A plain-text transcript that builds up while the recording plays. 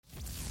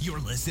You're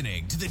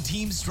listening to the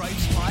Team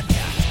Stripes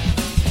podcast.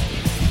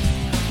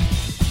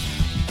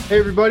 Hey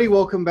everybody,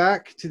 welcome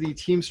back to the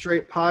Team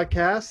Stripe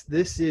podcast.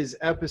 This is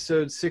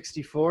episode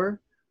 64.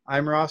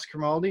 I'm Ross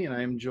Cromaldi, and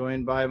I'm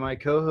joined by my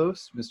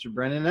co-host, Mr.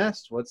 Brennan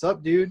Est. What's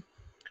up, dude?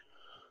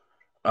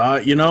 I'm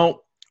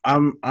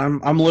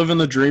living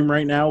the dream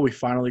right now. We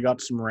finally got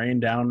some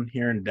rain down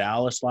here in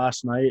Dallas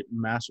last night.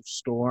 Massive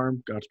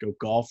storm. Got to go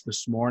golf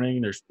this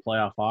morning. There's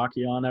playoff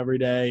hockey on every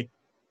day.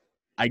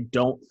 I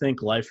don't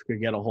think life could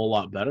get a whole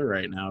lot better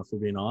right now, if we're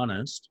being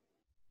honest.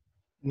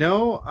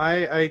 No,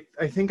 I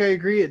think I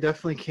agree. It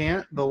definitely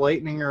can't. The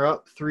Lightning are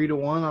up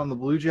 3-1 on the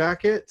Blue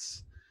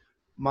Jackets.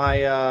 My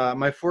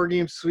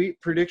 4-game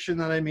sweep prediction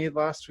that I made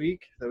last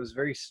week, that was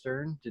very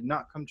stern, did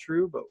not come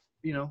true, but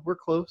we're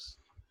close.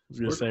 I was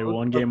gonna say close.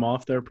 One game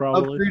off there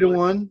probably. Up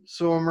 3-1.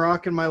 So I'm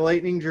rocking my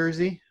Lightning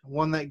jersey,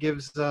 one that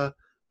gives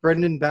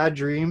Brendan bad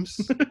dreams.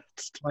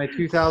 My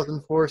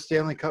 2004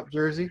 Stanley Cup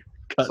jersey.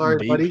 Sorry,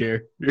 deep buddy.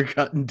 Here. You're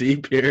cutting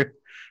deep here.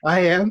 I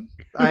am.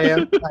 I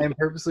am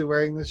purposely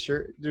wearing this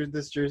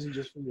jersey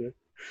just for you.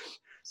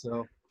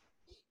 So,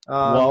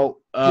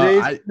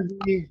 I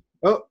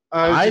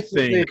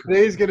think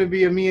today's going to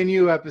be a me and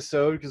you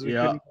episode because we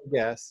couldn't have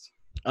guessed.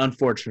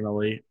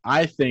 Unfortunately,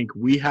 I think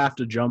we have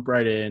to jump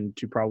right in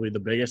to probably the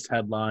biggest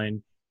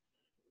headline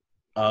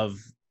of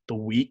the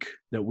week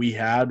that we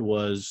had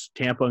was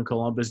Tampa and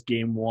Columbus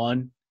game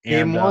 1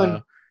 and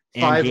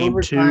game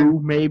overtime. 2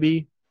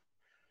 maybe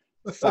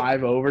 5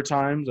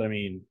 overtimes. I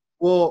mean,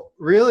 well,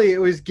 really, it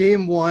was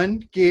game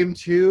 1, game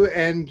 2,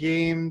 and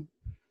game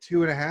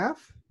 2.5.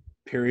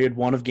 Period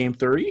 1 of game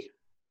 3.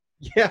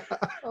 Yeah,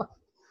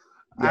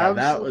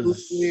 that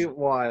was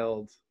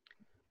wild.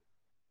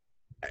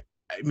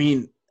 I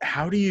mean,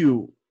 how do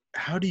you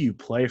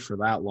play for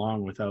that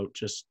long without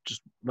just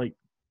like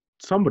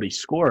somebody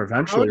score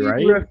eventually,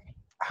 right?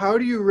 How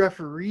do you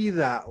referee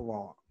that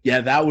long?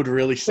 Yeah, that would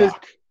really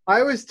suck.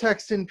 I was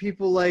texting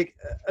people like,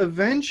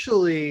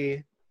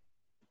 eventually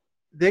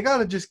they got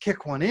to just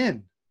kick one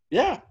in.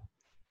 Yeah.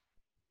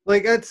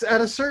 Like at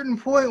a certain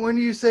point when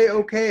you say,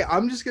 okay,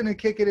 I'm just going to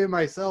kick it in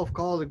myself,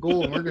 call it a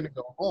goal, and we're going to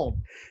go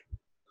home.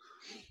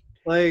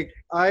 Like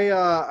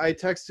I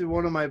texted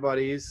one of my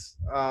buddies,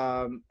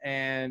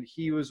 and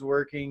he was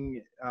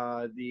working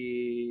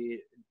the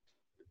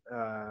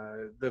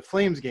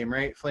Flames game,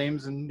 right?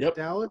 Flames in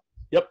Dallas.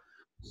 Yep.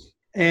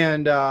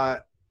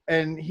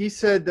 And he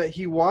said that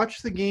he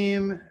watched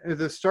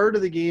the start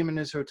of the game in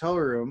his hotel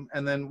room,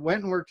 and then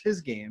went and worked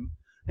his game,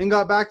 and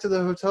got back to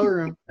the hotel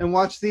room and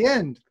watched the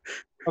end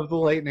of the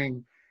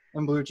Lightning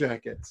and Blue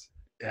Jackets.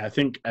 Yeah, I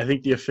think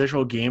the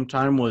official game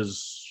time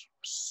was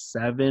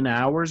 7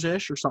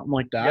 hours-ish or something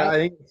like that. Yeah, I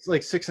think it's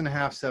like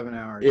 6.5, 7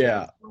 hours.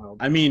 Yeah.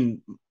 I mean,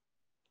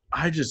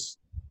 I just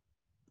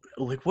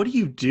like, what do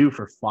you do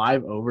for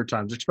 5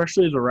 overtimes,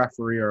 especially as a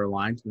referee or a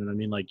linesman? I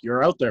mean, like,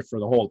 you're out there for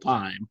the whole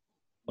time.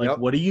 Like,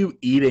 what are you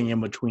eating in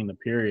between the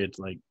periods?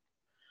 Like,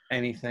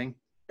 anything.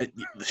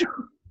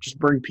 Just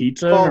bring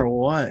pizza or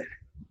what?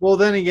 Well,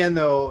 then again,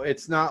 though,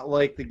 it's not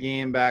like the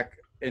game back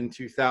in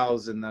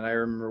 2000 that I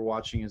remember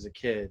watching as a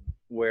kid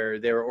where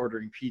they were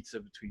ordering pizza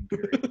between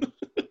periods.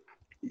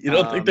 You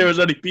don't think there was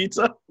any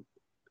pizza?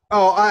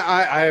 Oh,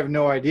 I have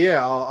no idea.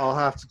 I'll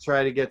have to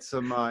try to get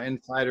some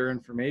insider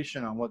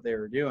information on what they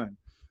were doing.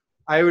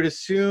 I would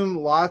assume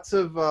lots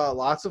of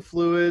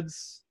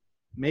fluids,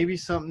 maybe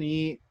something to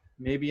eat,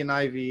 maybe an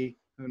IV.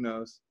 Who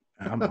knows?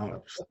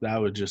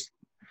 That would just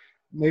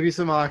maybe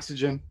some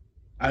oxygen.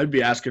 I'd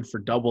be asking for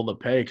double the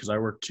pay because I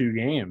worked 2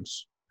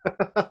 games.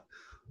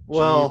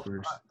 Well,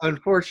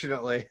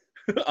 unfortunately.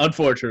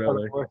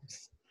 Unfortunately.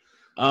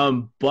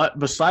 But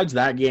besides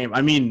that game,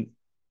 I mean,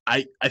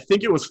 I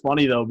think it was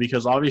funny, though,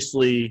 because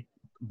obviously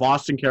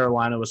Boston,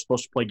 Carolina was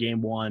supposed to play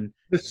game 1.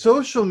 The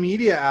social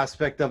media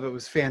aspect of it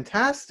was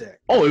fantastic.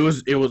 Oh,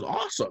 it was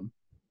awesome.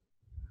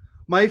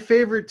 My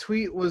favorite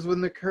tweet was when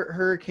the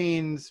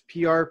Hurricanes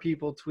PR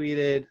people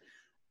tweeted,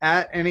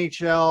 at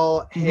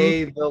NHL,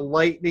 hey, the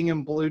Lightning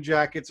and Blue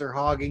Jackets are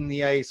hogging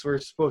the ice. We're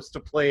supposed to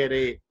play at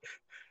 8.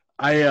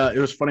 It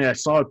was funny. I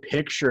saw a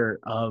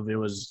picture of it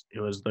was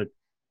the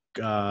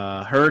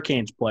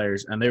Hurricanes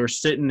players, and they were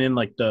sitting in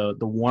like the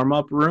warm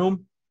up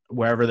room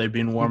wherever they've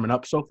been warming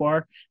up so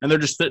far, and they're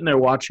just sitting there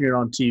watching it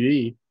on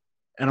TV.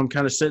 And I'm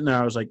kind of sitting there.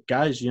 I was like,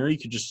 guys, you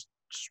could just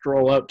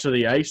stroll out to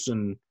the ice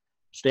and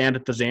stand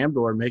at the Zam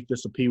door and make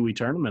this a Pee Wee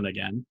tournament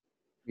again.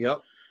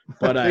 Yep,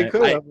 but they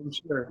could have, I'm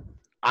sure.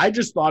 I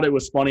just thought it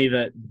was funny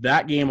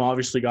that game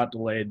obviously got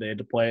delayed. They had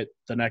to play it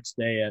the next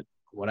day at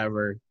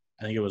whatever.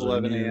 I think it was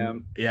 11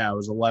 a.m. Yeah, it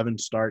was 11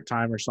 start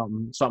time or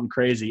something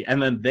crazy. And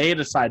then they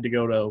decided to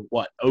go to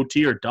what,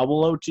 OT or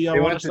double OT? They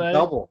went to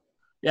double.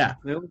 Yeah,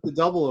 they went to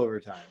double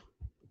overtime.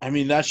 I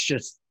mean, that's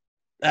just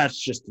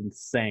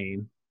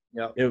insane.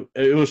 Yeah,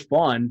 it was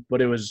fun, but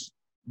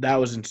that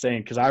was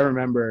insane because I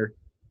remember,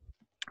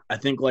 I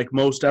think like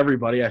most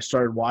everybody, I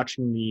started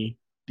watching the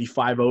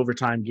 5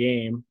 overtime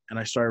game, and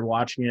I started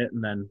watching it,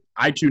 and then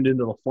I tuned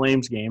into the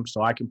Flames game,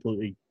 so I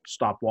completely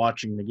stopped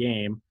watching the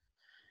game.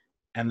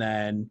 And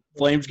then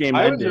Flames game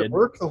ended. I was at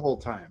work the whole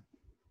time.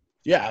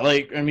 Yeah,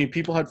 like I mean,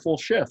 people had full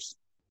shifts.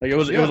 Like it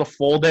was a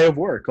full day of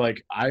work.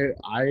 Like I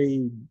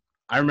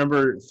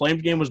remember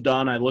Flames game was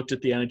done. I looked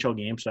at the NHL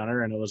Game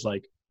Center and it was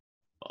like,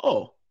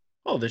 oh,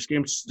 this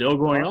game's still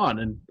going on.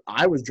 And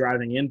I was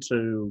driving in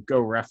to go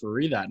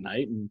referee that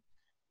night, and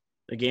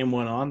the game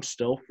went on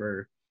still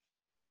for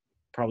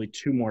probably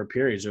 2 more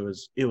periods.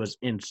 It was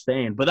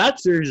insane. But that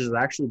series has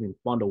actually been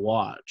fun to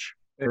watch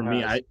for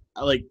me. I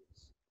like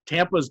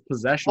Tampa's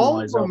possession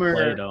wise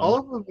outplayed them.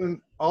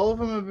 All of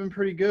them have been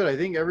pretty good. I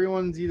think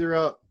everyone's either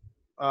up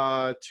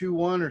 2-1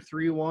 or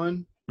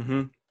 3-1.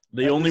 Mm-hmm.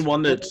 The only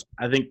one that's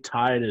I think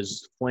tied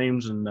is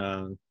Flames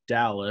and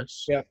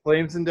Dallas. Yeah,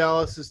 Flames and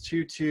Dallas is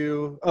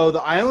 2-2. Oh,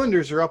 the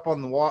Islanders are up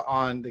on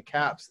the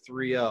Caps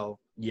 3-0.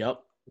 Yep.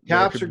 The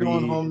Caps are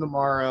going home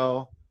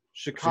tomorrow.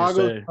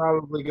 Chicago's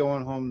probably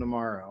going home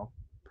tomorrow.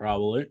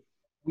 Probably.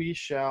 We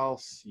shall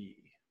see.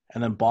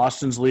 And then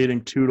Boston's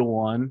leading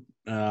 2-1.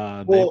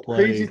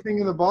 Crazy thing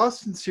in the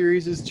Boston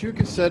series is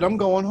Tuukka said, "I'm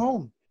going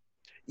home."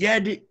 Yeah.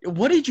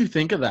 What did you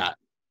think of that?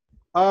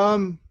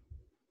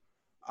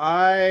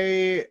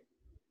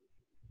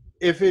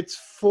 If it's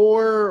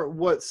for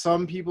what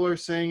some people are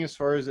saying as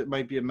far as it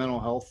might be a mental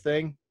health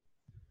thing,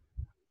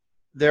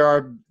 there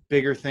are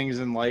bigger things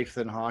in life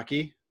than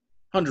hockey.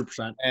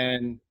 100%.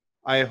 And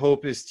I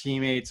hope his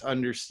teammates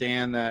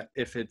understand that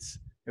if it's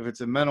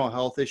a mental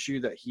health issue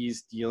that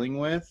he's dealing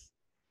with,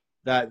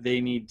 that they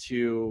need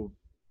to,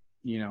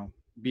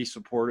 be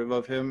supportive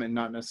of him and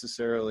not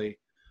necessarily,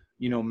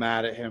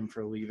 mad at him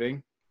for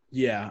leaving.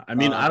 Yeah, I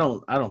mean, I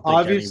don't think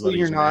obviously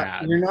you're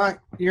not mad.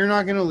 you're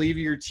not going to leave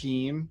your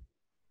team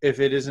if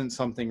it isn't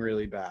something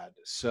really bad.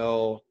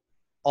 So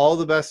all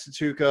the best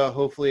to Tuukka.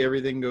 Hopefully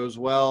everything goes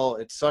well.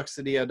 It sucks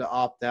that he had to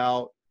opt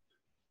out,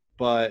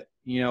 but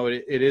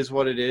it is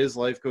what it is.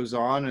 Life goes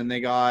on, and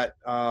they got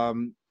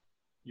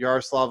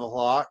Yaroslav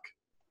Halak,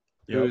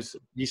 who's a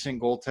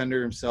decent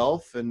goaltender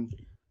himself, and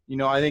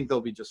I think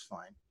they'll be just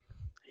fine.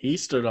 He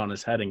stood on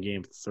his head in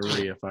Game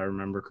 3, if I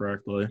remember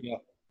correctly. Yeah.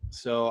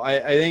 So I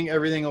think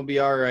everything will be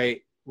all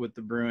right with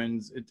the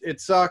Bruins.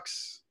 It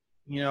sucks,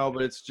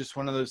 but it's just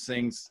one of those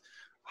things.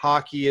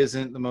 Hockey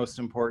isn't the most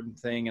important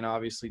thing, and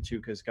obviously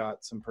Tuukka's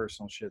got some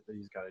personal shit that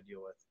he's got to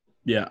deal with.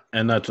 Yeah,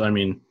 and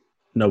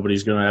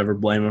nobody's going to ever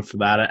blame him for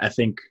that. I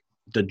think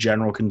the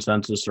general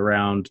consensus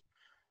around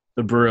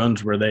the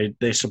Bruins where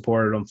they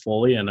supported him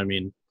fully, and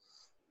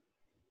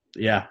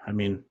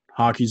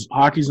hockey's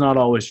not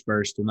always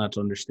first, and that's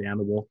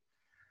understandable.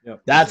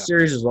 Yep, that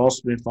series has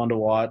also been fun to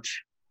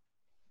watch.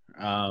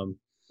 I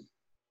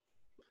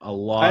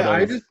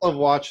just love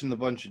watching the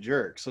bunch of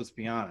jerks. Let's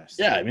be honest.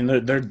 Yeah,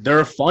 they're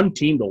a fun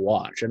team to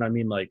watch, and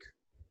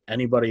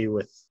anybody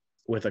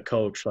with a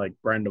coach like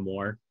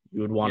Brendamore,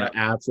 you would want to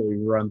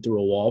absolutely run through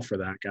a wall for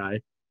that guy.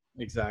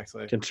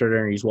 Exactly.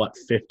 Considering he's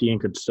 50 and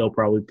could still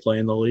probably play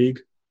in the league.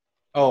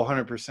 Oh,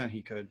 100%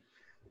 he could.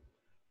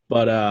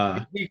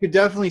 But he could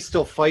definitely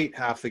still fight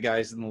half the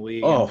guys in the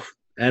league. Oh,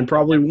 and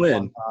probably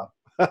win.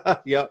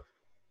 Yep.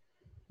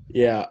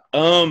 Yeah.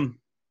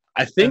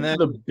 I think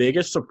the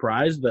biggest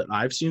surprise that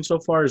I've seen so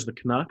far is the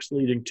Canucks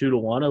leading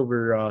 2-1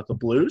 over the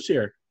Blues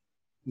here.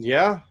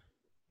 Yeah.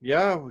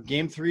 Yeah.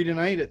 Game 3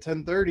 tonight at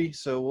 10:30,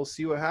 so we'll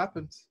see what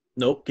happens.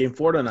 Nope, Game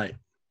 4 tonight.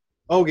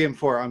 Oh, Game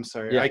 4. I'm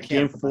sorry. Yeah, I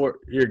can't. Game 4.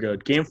 You're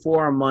good. Game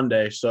 4 on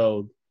Monday,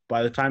 so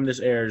by the time this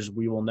airs,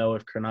 we will know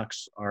if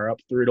Canucks are up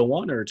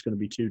 3-1 or it's going to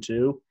be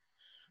 2-2.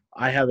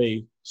 I have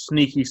a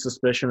sneaky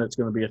suspicion it's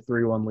going to be a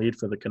 3-1 lead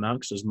for the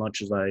Canucks, as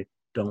much as I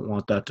don't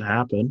want that to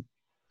happen.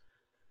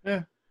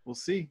 Yeah, we'll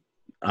see.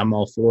 I'm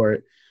all for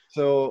it.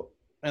 So,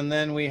 and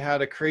then we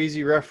had a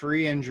crazy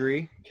referee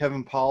injury.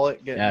 Kevin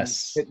Pollock getting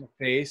hit in the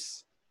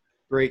face,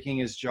 breaking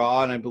his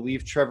jaw, and I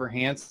believe Trevor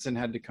Hansen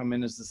had to come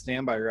in as the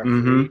standby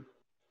referee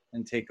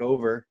and take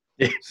over.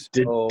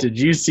 Did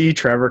you see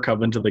Trevor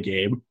come into the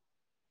game?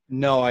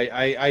 No,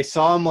 I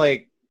saw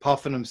him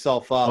puffing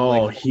himself up.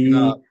 Oh,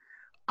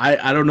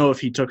 I don't know if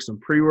he took some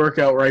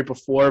pre-workout right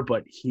before,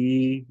 but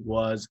he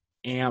was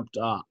amped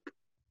up.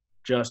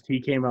 He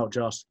came out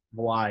just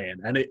flying.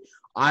 And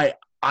I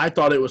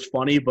thought it was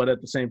funny, but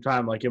at the same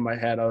time, in my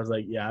head, I was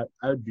like, yeah,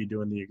 I would be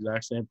doing the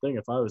exact same thing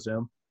if I was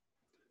him.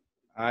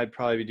 I'd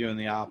probably be doing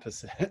the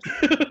opposite.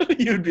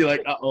 You'd be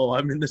like, uh-oh,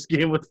 I'm in this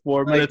game with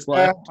 4 minutes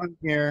left. I'm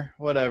here,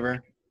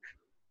 whatever.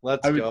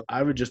 Let's go.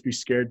 I would just be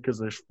scared because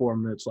there's 4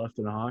 minutes left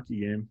in a hockey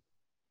game.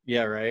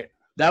 Yeah, right.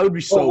 That would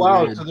be so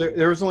weird. So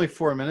there was only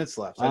 4 minutes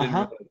left. I didn't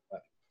realize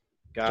that.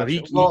 Gotcha. So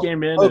he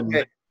came in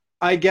and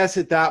I guess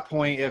at that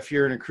point, if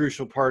you're in a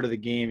crucial part of the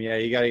game, yeah,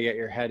 you got to get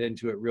your head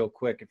into it real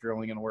quick if you're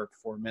only going to work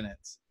 4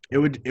 minutes. It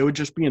would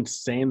just be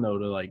insane though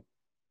to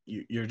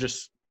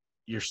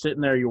you're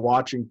sitting there, you're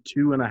watching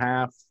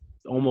 2.5,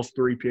 almost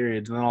 3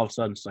 periods, and then all of a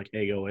sudden it's like,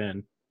 hey, go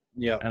in.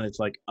 Yeah. And it's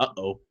like,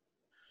 uh-oh.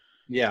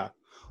 Yeah.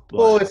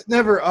 Well, it's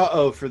never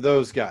uh-oh for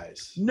those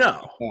guys.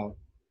 No.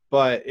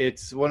 But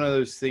it's one of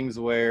those things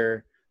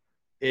where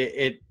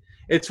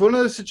it's one of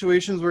those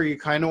situations where you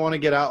kind of want to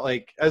get out,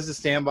 as a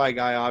standby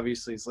guy,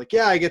 obviously. It's like,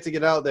 yeah, I get to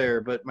get out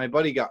there, but my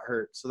buddy got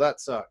hurt, so that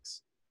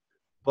sucks.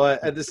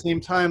 But at the same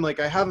time, I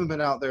haven't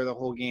been out there the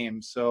whole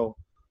game, so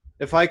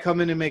if I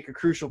come in and make a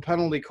crucial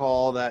penalty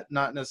call that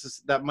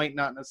might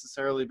not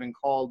necessarily been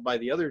called by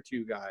the other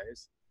two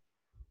guys.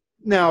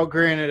 Now,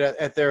 granted,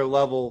 at their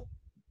level,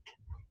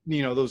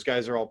 those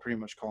guys are all pretty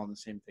much calling the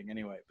same thing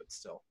anyway, but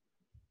still,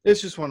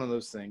 it's just one of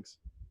those things.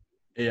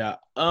 Yeah.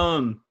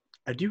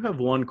 I do have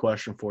one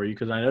question for you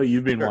because I know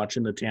you've been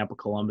watching the Tampa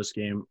Columbus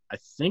game. I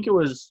think it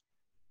was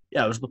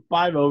the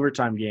 5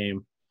 overtime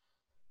game.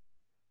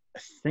 I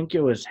think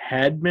it was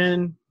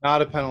Hedman.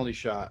 Not a penalty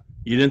shot.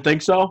 You didn't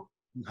think so?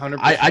 100%.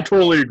 I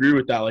totally agree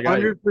with that.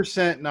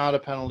 100% not a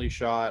penalty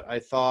shot. I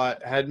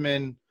thought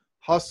Hedman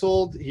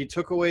hustled. He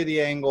took away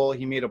the angle.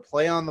 He made a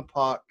play on the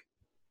puck.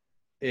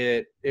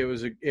 It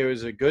was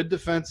a good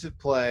defensive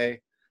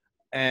play,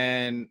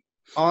 and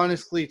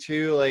honestly,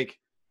 too, like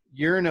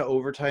you're in an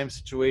overtime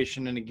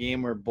situation in a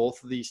game where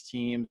both of these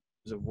teams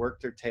have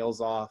worked their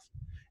tails off.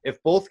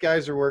 If both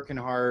guys are working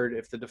hard,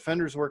 if the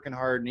defender's working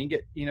hard, and you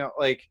get,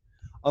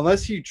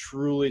 unless he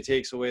truly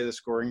takes away the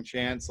scoring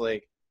chance,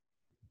 like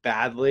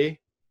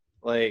badly,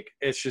 like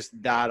it's just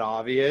that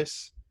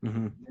obvious.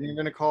 Mm-hmm. You're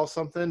going to call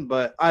something,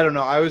 but I don't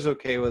know. I was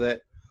okay with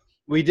it.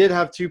 We did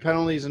have 2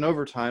 penalties in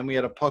overtime. We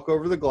had a puck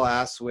over the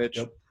glass, which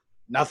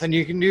nothing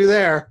you can do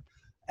there.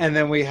 And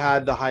then we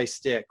had the high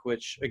stick,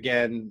 which,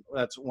 again,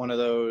 that's one of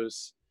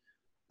those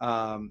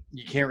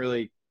you can't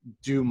really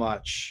do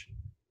much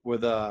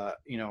with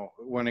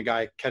when a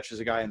guy catches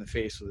a guy in the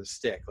face with a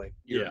stick. Like,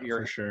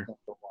 you're for sure.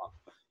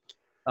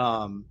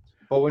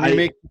 But when you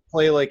make a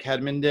play like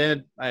Hedman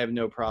did, I have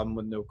no problem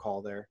with no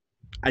call there.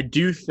 I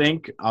do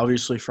think,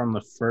 obviously, from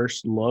the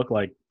first look,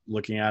 like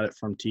looking at it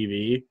from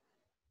TV,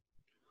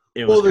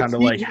 it was kind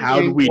of like, how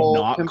do we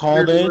not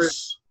call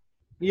this?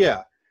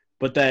 Yeah.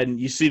 But then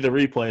you see the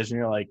replays and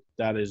you're like,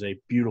 that is a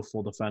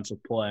beautiful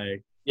defensive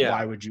play. Yeah.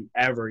 Why would you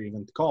ever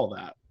even call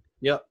that?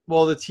 Yep.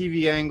 Well, the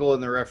TV angle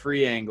and the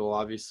referee angle,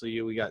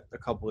 obviously, we got a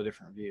couple of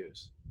different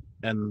views.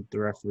 And the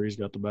referee's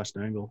got the best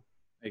angle.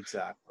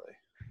 Exactly.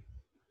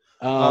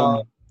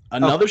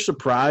 Another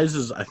surprise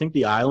is I think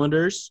the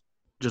Islanders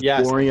just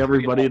boring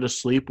everybody to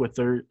sleep with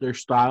their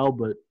style,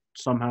 but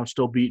somehow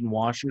still beating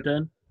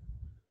Washington.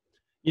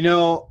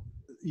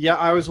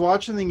 I was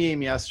watching the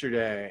game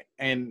yesterday,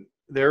 and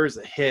there was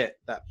a hit,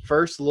 that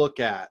first look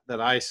at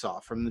that I saw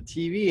from the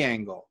TV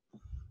angle.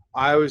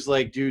 I was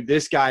like, dude,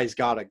 this guy's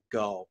got to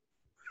go.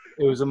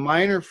 It was a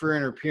minor for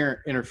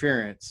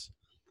interference,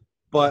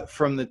 but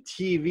from the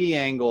TV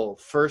angle,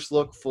 first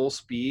look, full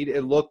speed,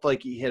 it looked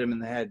like he hit him in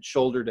the head,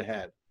 shoulder to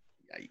head.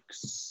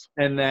 Yikes.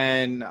 And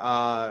then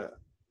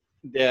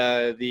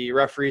the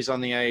referees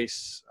on the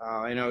ice,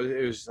 I know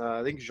it was,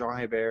 I think, Jean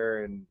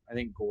Hebert and I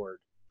think Gord.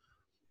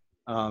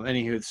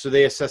 Anywho, so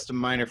they assessed a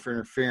minor for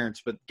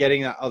interference, but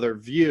getting that other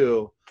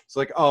view, it's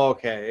like, oh,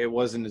 okay, it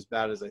wasn't as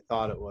bad as I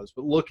thought it was.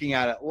 But looking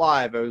at it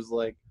live, I was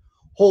like,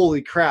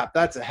 holy crap,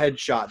 that's a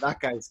headshot. That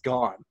guy's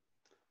gone.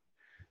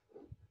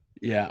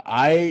 Yeah,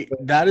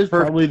 that is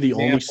probably the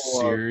only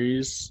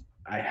series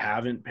I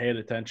haven't paid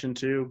attention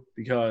to,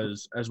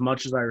 because as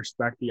much as I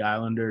respect the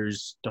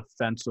Islanders'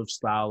 defensive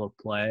style of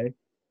play,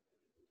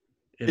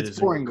 it's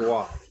boring to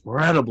watch.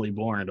 Incredibly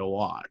boring to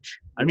watch.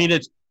 I mean,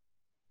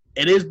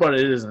 it is, but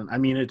it isn't. I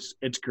mean,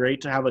 it's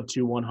great to have a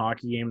 2-1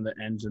 hockey game that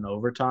ends in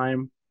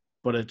overtime,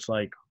 but it's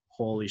like,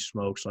 holy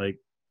smokes, like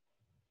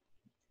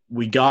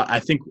I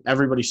think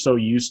everybody's so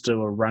used to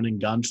a run and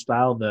gun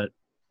style that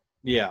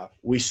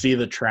we see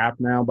the trap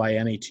now by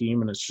any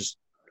team, and it's just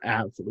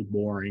absolutely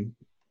boring.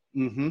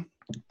 Mm-hmm.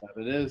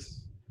 That it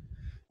is.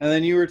 And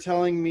then you were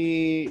telling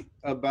me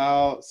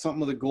about something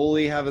with a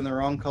goalie having the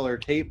wrong color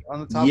tape on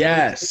the top.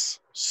 Yes.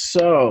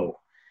 So,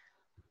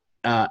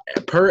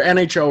 per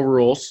NHL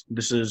rules,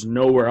 this is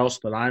nowhere else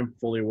that I'm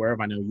fully aware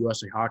of. I know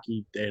USA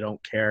Hockey, they don't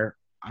care.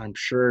 I'm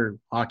sure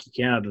Hockey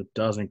Canada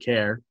doesn't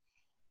care.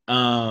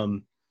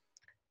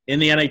 In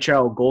the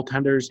NHL,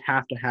 goaltenders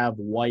have to have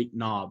white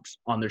knobs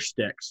on their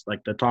sticks. Like,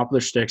 the top of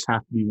their sticks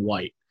have to be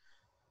white.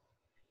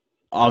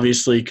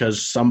 Obviously,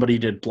 because somebody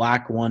did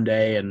black one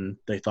day and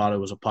they thought it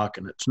was a puck,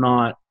 and it's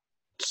not.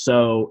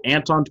 So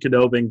Anton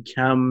Khudobin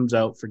comes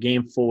out for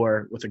Game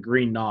 4 with a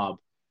green knob.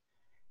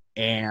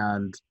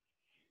 And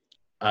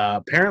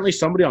apparently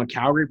somebody on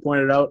Calgary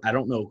pointed out, I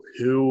don't know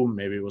who,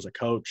 maybe it was a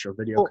coach or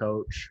video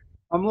coach.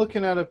 I'm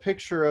looking at a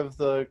picture of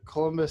the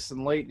Columbus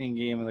and Lightning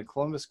game, and the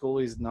Columbus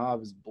goalie's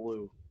knob is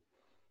blue.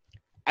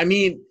 I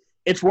mean,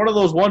 it's one of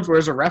those ones where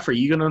as a referee,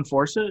 you going to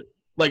enforce it?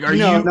 Like, are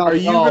you going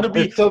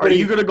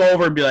to go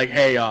over and be like,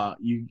 hey,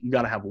 you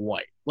got to have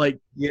white? Like,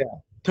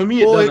 to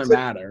me, it doesn't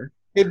matter.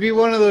 It'd be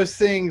one of those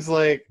things,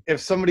 like,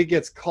 if somebody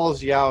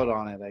calls you out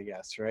on it, I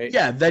guess, right?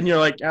 Yeah, then you're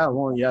like,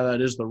 that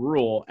is the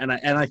rule. And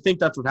I think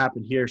that's what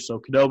happened here. So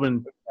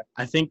Khudobin,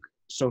 I think,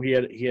 so he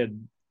had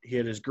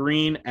his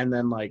green and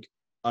then, like,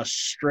 a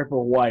strip of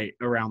white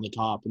around the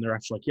top, and they're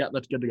actually like, yeah,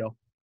 that's good to go.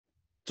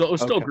 So it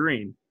was still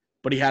green,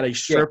 but he had a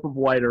strip of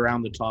white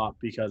around the top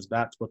because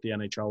that's what the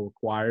NHL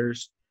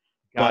requires.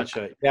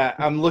 Gotcha. Yeah,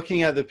 I'm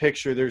looking at the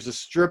picture. There's a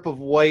strip of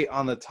white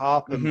on the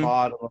top and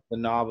bottom of the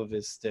knob of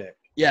his stick.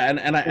 Yeah,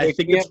 and I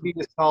think it can't be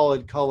a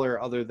solid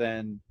color other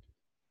than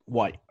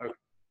white.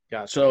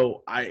 Gotcha.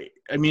 So I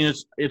mean,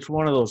 it's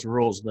one of those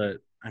rules that,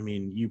 I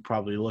mean, you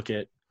probably look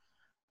at,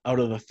 out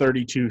of the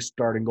 32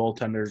 starting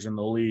goaltenders in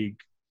the league,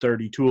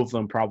 32 of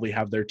them probably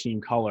have their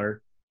team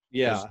color.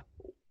 Yeah.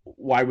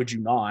 Why would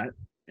you not?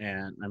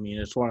 And I mean,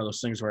 it's one of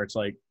those things where it's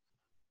like,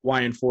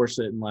 why enforce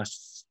it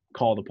unless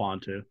called upon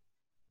to?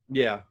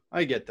 Yeah,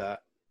 I get that.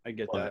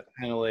 That.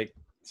 Kind of like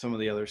some of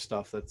the other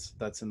stuff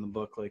that's in the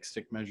book, like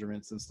stick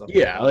measurements and stuff.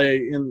 Yeah,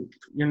 and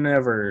you're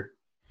never.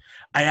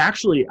 I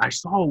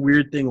saw a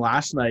weird thing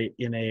last night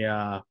in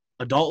a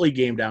adult league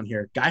game down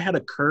here. Guy had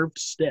a curved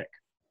stick.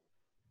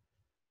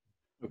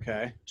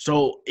 Okay.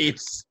 So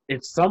it's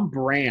some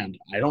brand.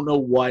 I don't know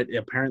what.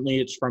 Apparently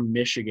it's from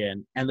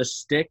Michigan, and the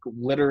stick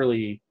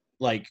literally,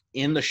 like,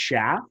 in the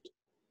shaft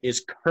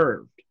is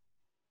curved.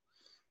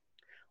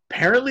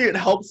 Apparently it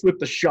helps with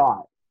the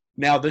shot.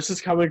 Now this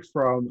is coming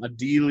from a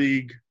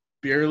D-League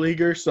beer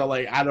leaguer, so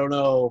like I don't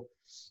know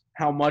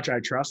how much I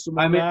trust him.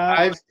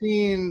 I've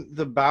seen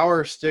the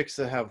Bauer sticks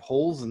that have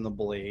holes in the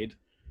blade.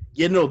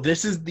 You know,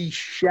 this is the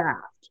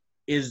shaft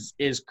is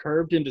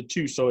curved into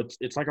two, so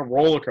it's like a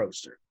roller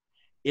coaster.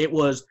 It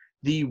was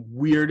the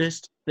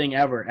weirdest thing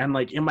ever. And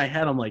like in my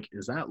head, I'm like,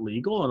 is that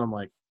legal? And I'm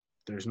like,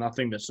 there's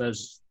nothing that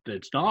says that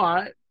it's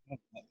not.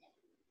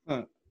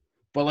 Huh.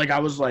 But like I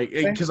was like,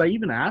 because I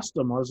even asked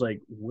him, I was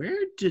like,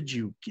 where did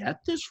you get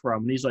this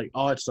from? And he's like,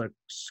 oh, it's a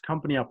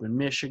company up in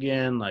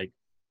Michigan. Like,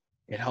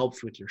 it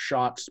helps with your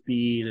shot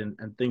speed and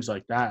things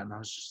like that. And I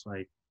was just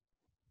like,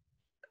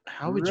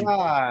 how would you?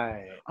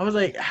 I was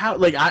like, how?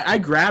 Like, I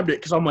grabbed it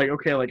because I'm like,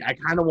 okay, like I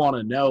kind of want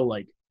to know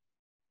like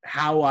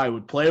how I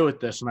would play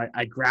with this. And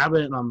I grab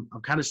it and I'm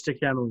kind of stick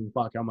handling the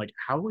puck. I'm like,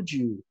 how would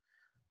you?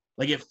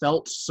 Like, it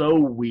felt so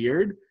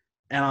weird.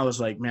 And I was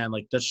like, man,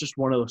 like that's just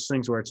one of those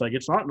things where it's like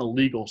it's not an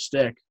illegal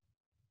stick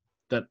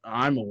that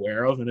I'm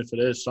aware of. And if it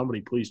is,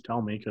 somebody please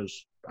tell me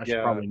because I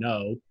should probably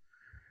know.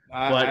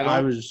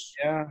 I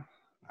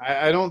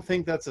don't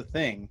think that's a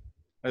thing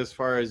as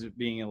far as it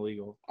being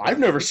illegal. I've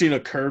never seen a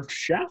curved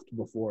shaft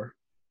before.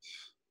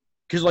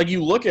 Because, like,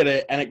 you look at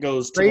it and it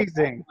goes to the left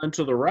and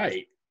to the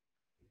right.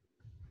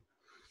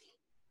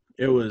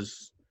 It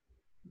was.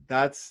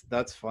 That's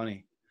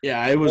funny.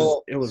 Yeah, it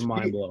was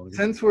mind blowing.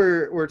 Since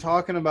we're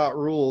talking about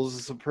rules,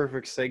 it's a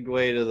perfect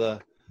segue to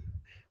the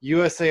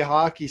USA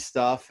Hockey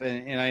stuff,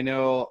 and I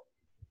know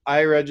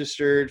I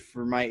registered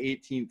for my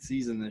 18th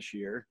season this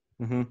year.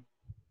 Mm-hmm.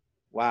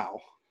 Wow.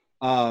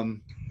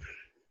 I'm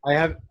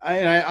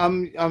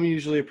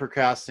usually a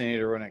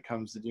procrastinator when it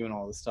comes to doing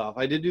all this stuff.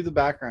 I did do the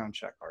background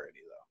check already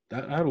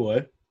though. That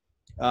would.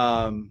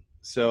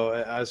 So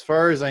as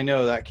far as I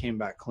know, that came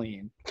back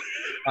clean.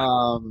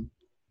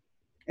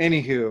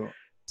 Anywho.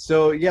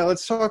 So, yeah,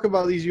 let's talk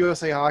about these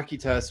USA Hockey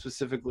tests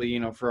specifically, you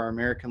know, for our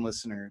American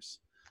listeners.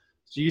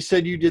 So you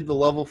said you did the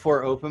level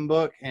 4 open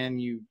book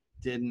and you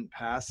didn't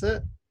pass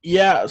it?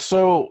 Yeah,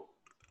 so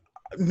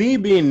me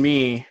being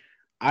me,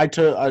 I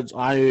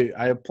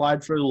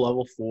applied for the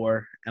level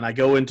 4 and I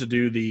go in to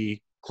do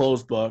the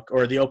closed book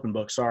or the open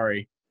book,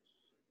 sorry.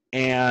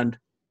 And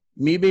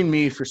me being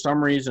me, for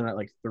some reason at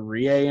like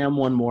 3 a.m.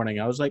 one morning,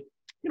 I was like,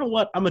 you know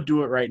what, I'm going to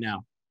do it right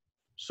now.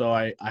 So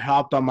I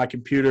hopped on my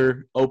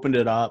computer, opened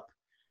it up.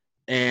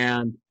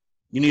 And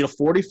you need a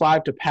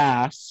 45 to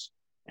pass,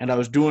 and I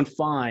was doing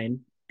fine.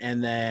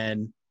 And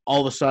then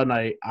all of a sudden,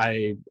 I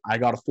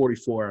got a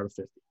 44 out of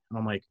 50, and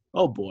I'm like,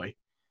 oh boy.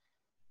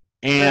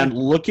 And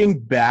looking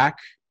back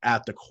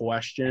at the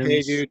questions,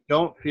 hey dude,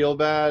 don't feel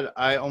bad.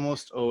 I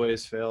almost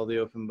always fail the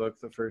open book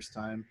the first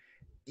time.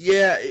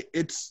 Yeah,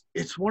 it's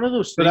one of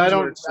those things.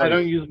 But I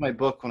don't use my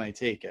book when I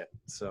take it,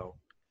 so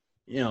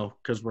you know,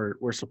 because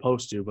we're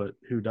supposed to, but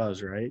who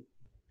does, right?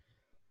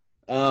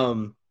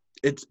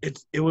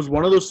 It was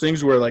one of those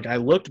things where like I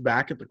looked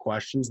back at the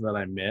questions that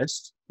I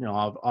missed, you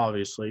know,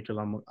 obviously because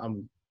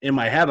I'm in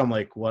my head I'm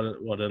like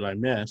what did I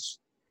miss?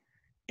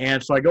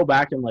 And so I go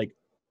back and like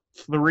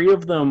 3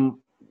 of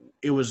them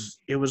it was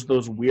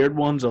those weird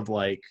ones of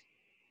like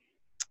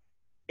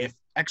if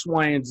X,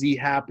 Y, and Z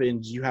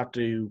happens, you have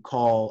to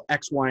call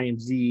X, Y,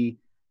 and Z,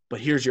 but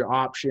here's your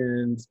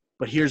options,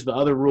 but here's the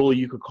other rule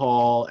you could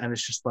call, and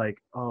it's just like,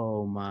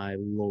 oh my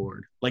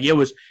Lord. Like it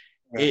was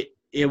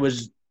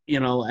you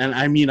know, and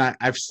I mean, I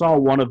saw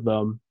one of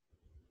them,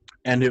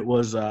 and it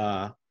was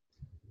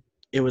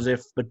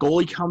if the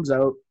goalie comes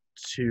out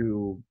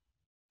to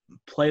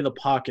play the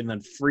puck and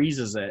then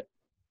freezes it,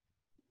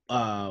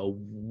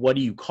 what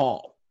do you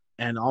call?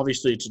 And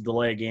obviously it's a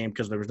delay game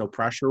because there was no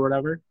pressure or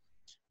whatever.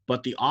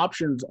 But the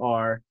options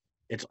are,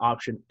 it's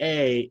option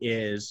A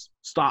is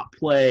stop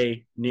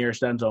play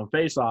nearest end zone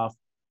faceoff.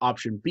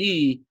 Option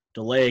B,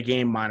 delay a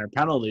game, minor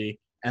penalty.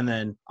 And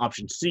then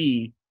option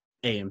C,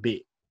 A and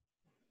B.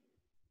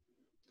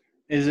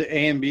 Is it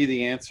A and B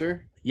the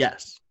answer?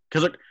 Yes.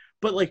 But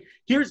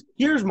here's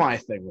my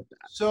thing with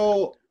that.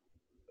 So,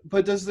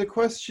 but does the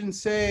question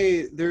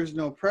say there's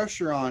no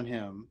pressure on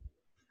him?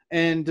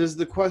 And does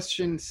the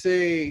question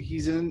say he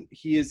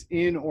is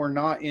in or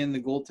not in the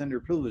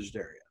goaltender privileged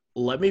area?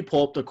 Let me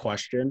pull up the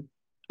question.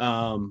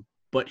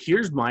 But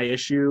here's my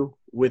issue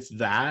with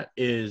that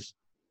is,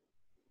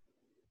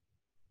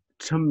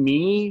 to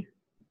me,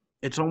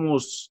 it's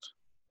almost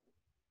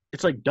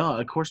it's like duh.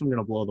 Of course, I'm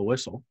gonna blow the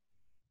whistle,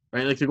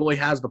 right? Like the goalie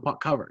has the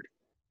puck covered,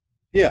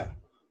 Yeah.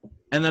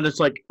 and then it's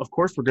like, of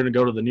course, we're gonna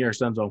go to the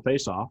nearest end zone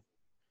faceoff.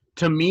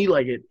 To me,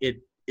 like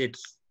it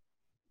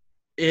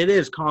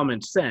is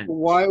common sense.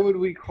 Why would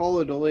we call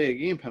a delay a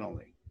game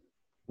penalty?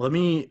 Let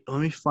me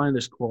find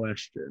this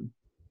question.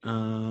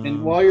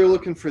 And while you're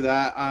looking for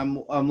that,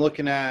 I'm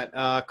looking at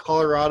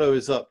Colorado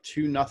is up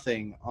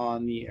 2-0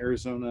 on the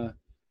Arizona.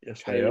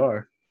 Yes, they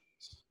are.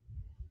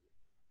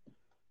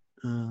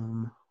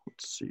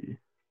 Let's see.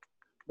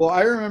 Well,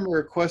 I remember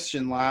a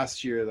question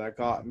last year that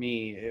got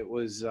me. It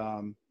was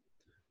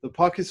the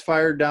puck is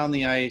fired down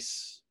the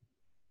ice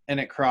and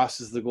it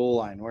crosses the goal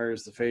line. Where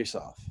is the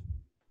faceoff?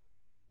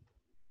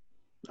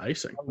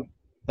 Icing.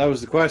 That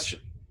was the question.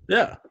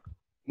 Yeah.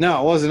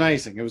 No, it wasn't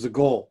icing. It was a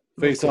goal.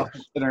 Face off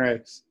center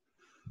ice.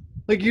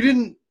 Like you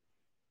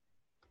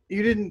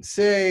didn't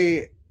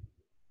say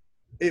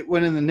it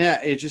went in the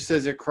net. It just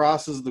says it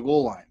crosses the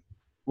goal line.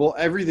 Well,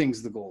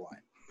 everything's the goal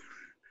line.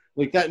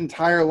 Like that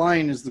entire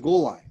line is the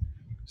goal line.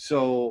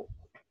 So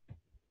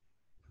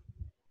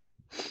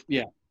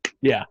yeah.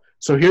 Yeah.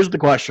 So here's the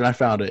question. I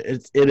found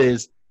it. It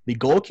is the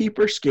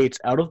goalkeeper skates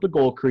out of the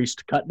goal crease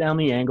to cut down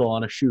the angle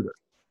on a shooter.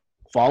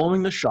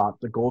 Following the shot,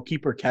 the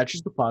goalkeeper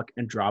catches the puck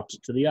and drops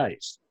it to the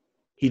ice.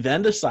 He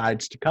then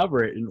decides to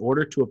cover it in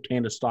order to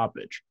obtain a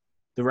stoppage.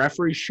 The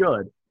referee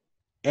should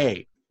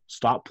A.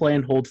 Stop play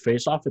and hold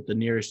faceoff at the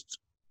nearest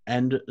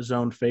end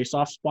zone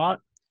faceoff spot.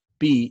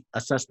 B.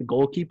 Assess the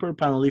goalkeeper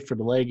penalty for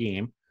delay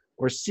game.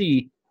 Or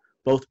C.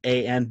 Both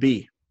A and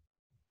B.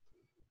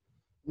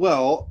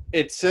 Well,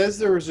 it says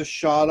there was a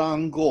shot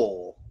on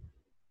goal.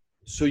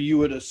 So you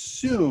would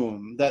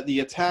assume that the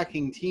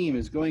attacking team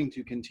is going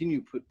to continue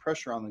to put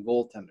pressure on the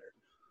goaltender.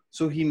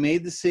 So he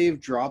made the save,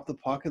 dropped the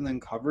puck, and then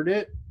covered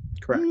it.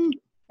 Correct.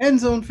 End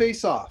zone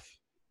face-off.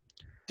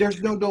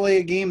 There's no delay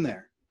of game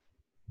there.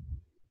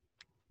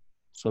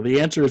 So the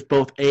answer is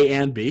both A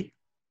and B.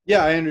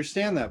 Yeah, I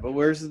understand that, but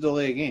where's the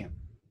delay of game?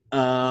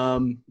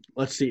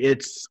 Let's see.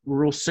 It's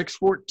Rule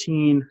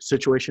 614,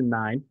 Situation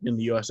 9 in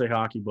the USA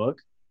Hockey Book.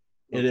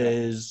 Okay. It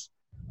is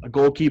a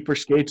goalkeeper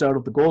skates out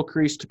of the goal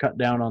crease to cut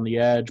down on the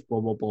edge, blah,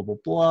 blah, blah, blah,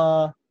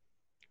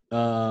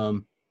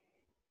 blah.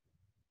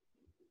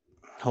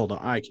 Hold on.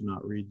 I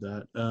cannot read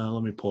that.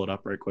 Let me pull it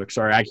up right quick.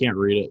 Sorry, I can't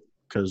read it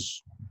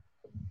because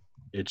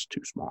it's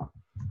too small.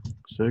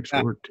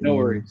 614. No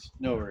worries.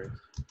 No worries.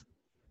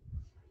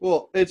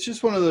 Well, it's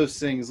just one of those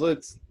things.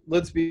 Let's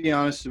be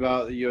honest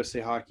about the USA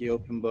Hockey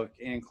Open Book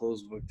and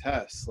Closed Book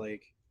tests.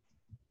 Like,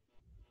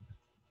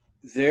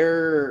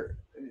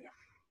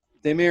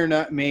 they may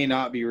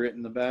not be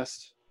written the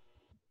best.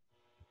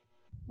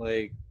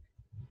 Like,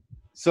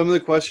 some of the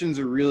questions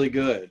are really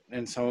good,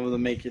 and some of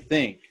them make you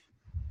think.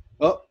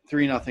 Oh,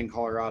 3-0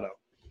 Colorado.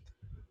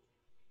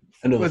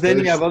 But then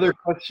you have other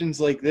questions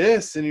like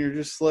this, and you're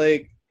just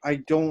like, I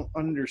don't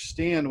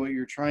understand what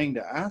you're trying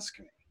to ask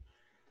me.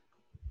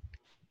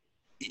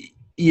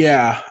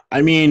 Yeah,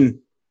 I mean,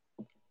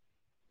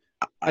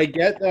 I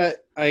get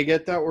that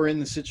we're in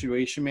the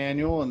situation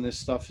manual and this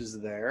stuff is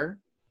there.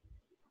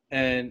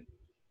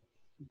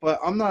 But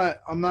I'm not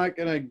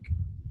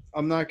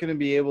gonna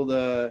be able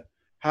to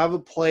have a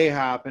play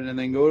happen and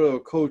then go to a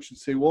coach and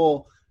say,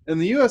 well, in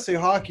the USA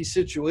Hockey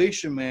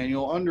situation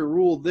manual, under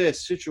rule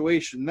this,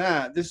 situation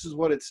that, this is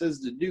what it says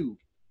to do.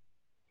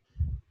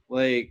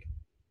 Like,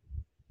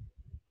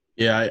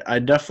 yeah, I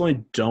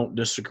definitely don't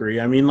disagree.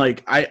 I mean,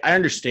 like, I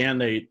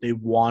understand they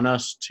want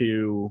us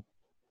to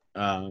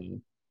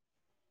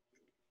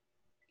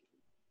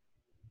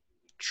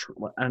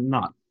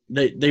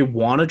they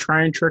want to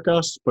try and trick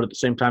us, but at the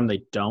same time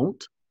they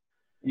don't.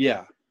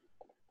 Yeah.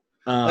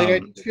 I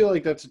just feel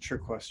like that's a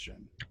trick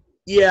question.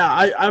 Yeah,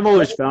 I've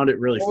always found it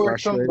really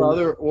frustrating.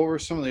 What were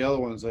some of the other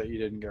ones that you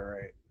didn't get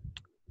right?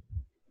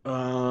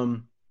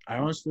 I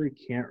honestly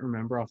can't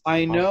remember.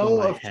 I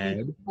know a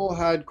few people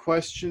had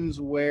questions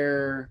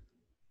where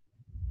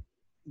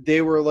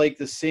they were like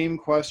the same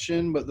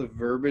question, but the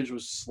verbiage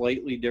was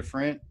slightly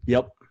different.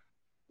 Yep.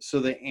 So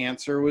the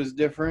answer was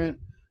different,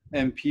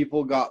 and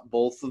people got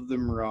both of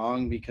them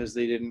wrong because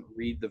they didn't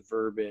read the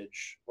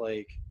verbiage.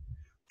 Like,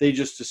 they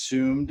just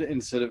assumed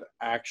instead of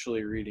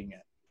actually reading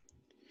it.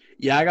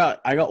 Yeah,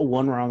 I got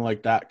one wrong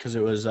like that because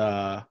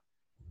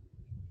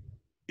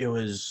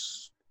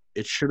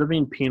it should have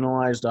been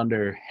penalized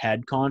under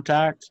head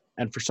contact,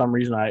 and for some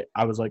reason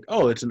I was like,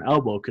 oh, it's an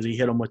elbow because he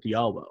hit him with the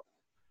elbow.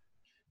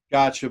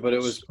 Gotcha, but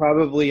it was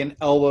probably an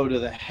elbow to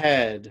the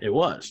head. It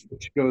was,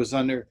 which goes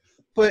under.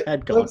 But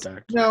head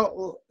contact.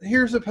 Now,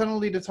 here's a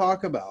penalty to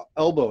talk about: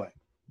 elbowing.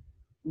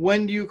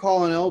 When do you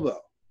call an elbow?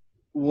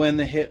 When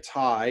the hit's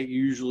high,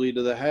 usually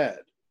to the head.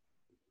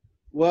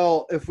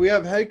 Well, if we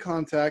have head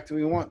contact and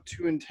we want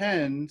 2 and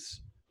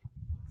 10s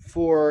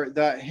for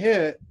that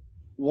hit,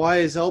 why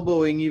is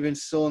elbowing even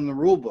still in the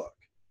rule book?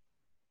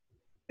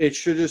 It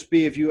should just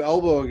be if you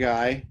elbow a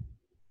guy,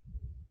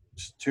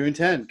 it's 2 and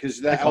 10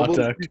 because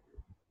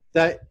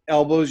that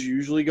elbow's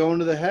usually going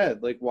to the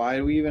head. Like, why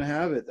do we even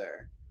have it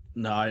there?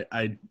 No,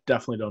 I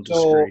definitely don't So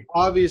disagree.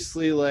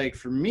 obviously, like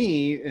for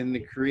me in the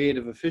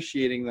creative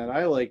officiating that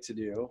I like to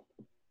do,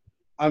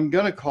 I'm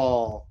gonna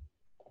call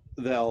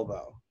the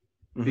elbow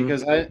Mhm.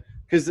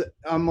 because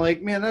I'm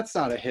like, man, that's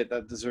not a hit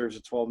that deserves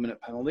a 12-minute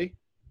penalty.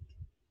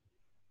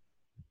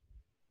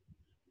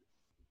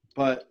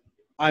 But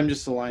I'm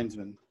just a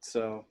linesman,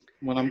 so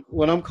when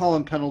I'm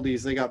calling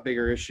penalties, they got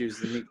bigger issues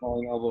than me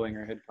calling elbowing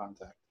or head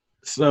contact.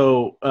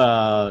 So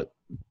I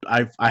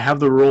have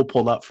the rule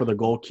pulled up for the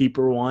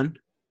goalkeeper one,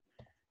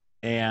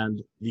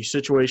 and the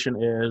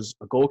situation is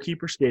a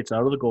goalkeeper skates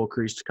out of the goal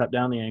crease to cut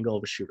down the angle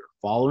of a shooter.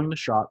 Following the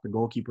shot, the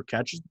goalkeeper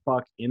catches the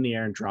puck in the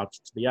air and drops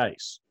it to the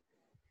ice.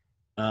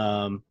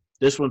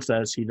 This one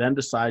says he then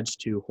decides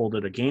to hold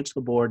it against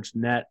the boards,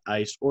 net,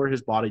 ice, or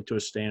his body to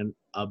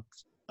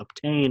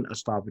obtain a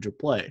stoppage of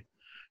play.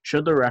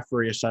 Should the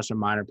referee assess a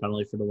minor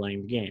penalty for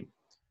delaying the game?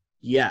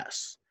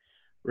 Yes.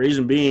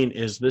 Reason being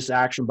is this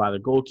action by the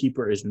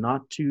goalkeeper is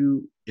not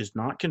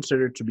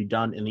considered to be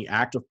done in the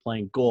act of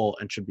playing goal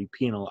and should be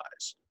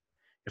penalized.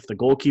 If the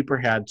goalkeeper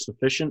had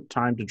sufficient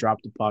time to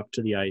drop the puck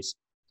to the ice,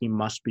 he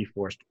must be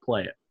forced to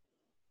play it.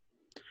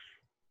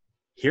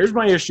 Here's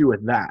my issue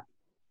with that.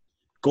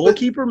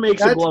 Goalkeeper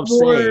makes a glove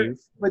save.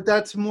 But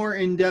that's more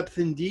in-depth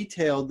and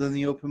detailed than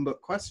the open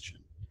book question.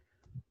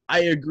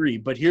 I agree,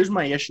 but here's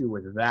my issue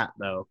with that,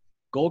 though.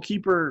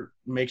 Goalkeeper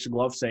makes a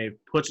glove save,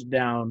 puts it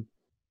down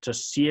to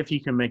see if he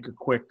can make a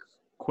quick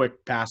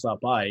pass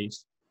up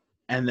ice,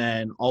 and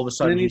then all of a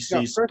sudden he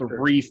sees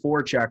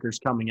 3-4 checkers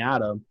coming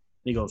at him. And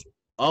he goes,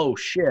 "Oh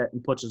shit!"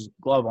 and puts his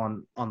glove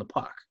on the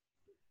puck.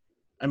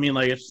 I mean,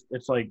 like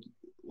it's like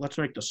let's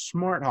make the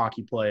smart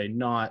hockey play,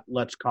 not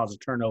let's cause a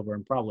turnover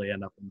and probably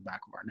end up in the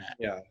back of our net.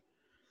 Yeah.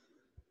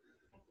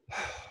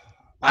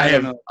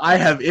 I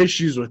have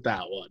issues with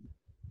that one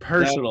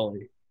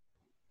personally.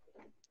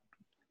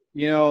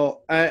 You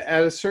know,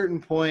 at a certain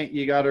point,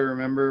 you got to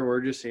remember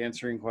we're just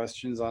answering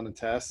questions on a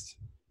test.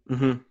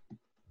 Mm-hmm.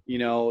 You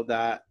know,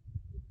 that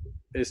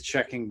is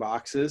checking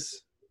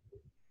boxes.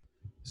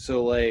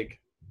 So,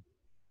 like,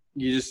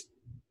 you just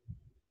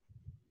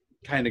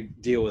kind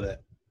of deal with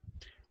it.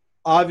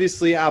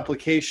 Obviously,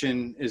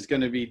 application is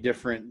going to be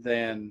different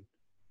than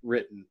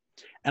written.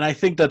 And I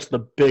think that's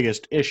the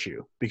biggest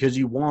issue because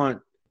you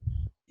want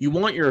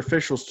your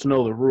officials to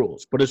know the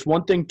rules. But it's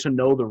one thing to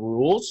know the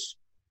rules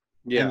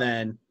and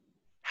then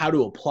how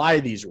to apply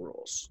these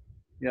rules.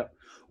 Yeah.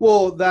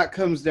 Well, that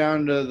comes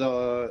down to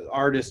the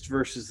artist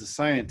versus the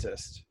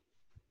scientist.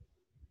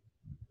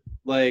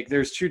 Like,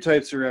 there's two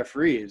types of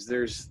referees.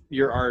 There's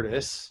your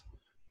artists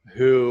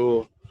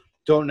who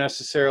don't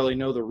necessarily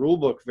know the rule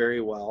book very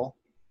well,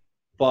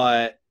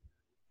 but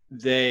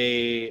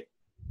they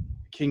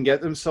can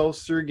get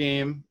themselves through a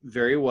game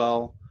very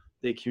well.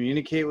 They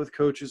communicate with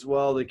coaches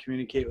well. They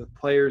communicate with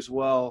players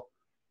well.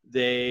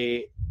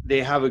 They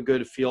have a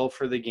good feel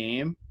for the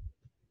game.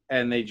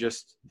 And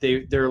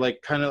they're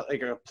like kind of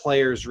like a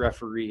player's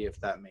referee,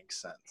 if that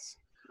makes sense.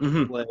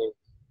 Mm-hmm. Like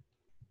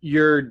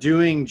you're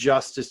doing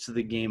justice to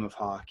the game of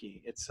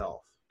hockey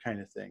itself, kind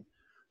of thing.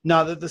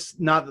 Not that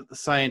the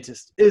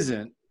scientist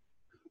isn't,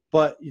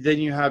 but then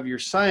you have your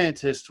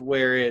scientist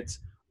where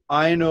it's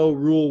I know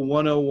rule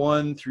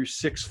 101 through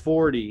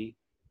 640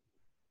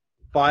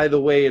 by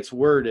the way it's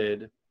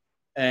worded,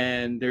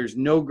 and there's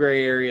no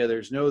gray area,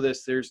 there's no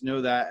this, there's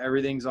no that,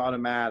 everything's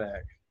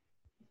automatic.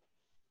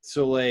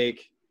 So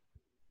like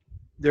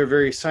they're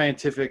very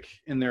scientific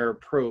in their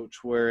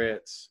approach where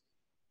it's,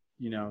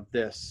 you know,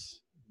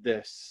 this,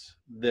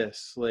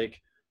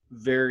 like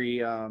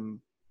very,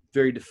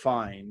 very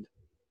defined.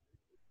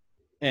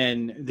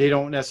 And they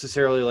don't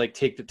necessarily like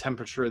take the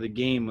temperature of the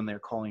game when they're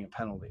calling a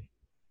penalty.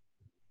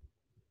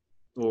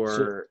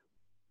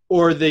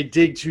 Or they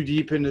dig too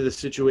deep into the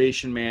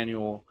situation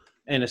manual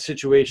and a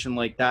situation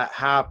like that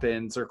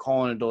happens, they're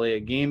calling a delay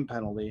a game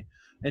penalty.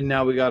 And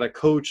now we got a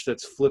coach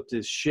that's flipped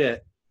his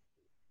shit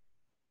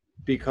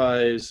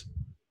because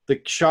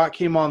the shot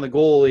came on the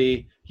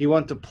goalie, he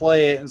went to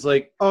play it, and it's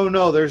like, oh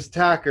no, there's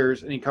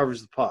attackers, and he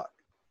covers the puck.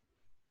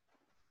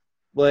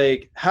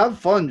 Like, have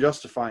fun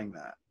justifying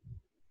that.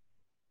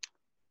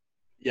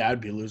 Yeah, I'd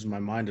be losing my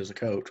mind as a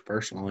coach,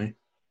 personally.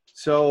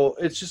 So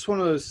it's just one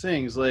of those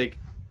things, like,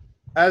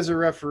 as a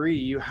referee,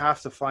 you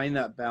have to find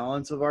that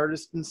balance of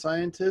artist and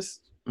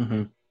scientist.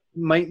 Mm-hmm.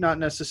 Might not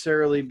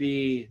necessarily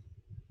be,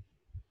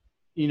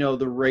 you know,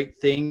 the right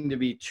thing to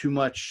be too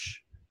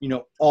much, you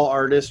know, all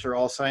artists or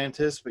all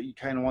scientists, but you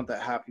kind of want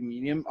that happy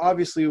medium.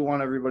 Obviously, we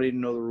want everybody to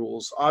know the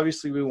rules.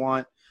 Obviously, we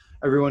want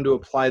everyone to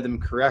apply them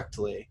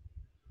correctly.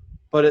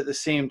 But at the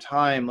same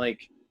time,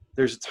 like,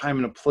 there's a time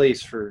and a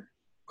place for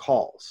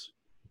calls.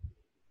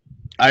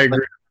 I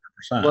agree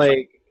 100%.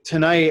 Like,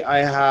 tonight I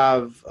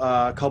have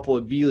a couple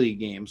of B-League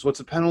games. What's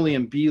a penalty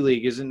in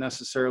B-League isn't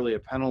necessarily a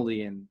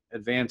penalty in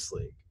Advanced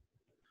League.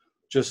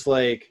 Just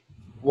like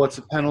what's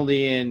a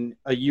penalty in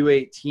a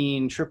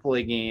U18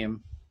 AAA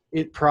game,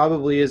 it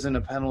probably isn't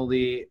a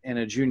penalty in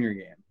a junior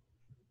game.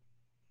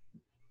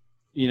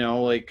 You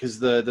know, like, because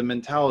the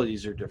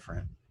mentalities are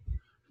different.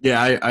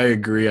 Yeah, I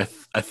agree.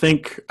 I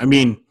think, I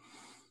mean,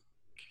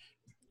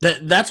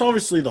 That's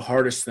obviously the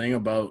hardest thing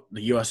about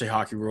the USA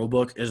Hockey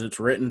Rulebook is it's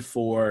written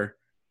for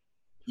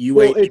U18.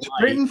 Well, it's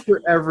written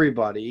for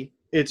everybody.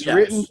 It's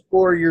written Yes.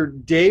 for your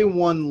day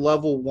one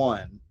level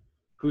one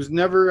who's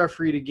never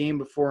refereed a game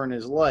before in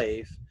his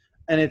life.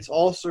 And it's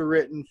also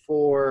written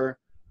for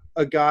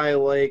a guy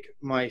like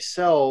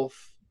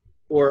myself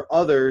or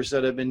others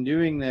that have been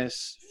doing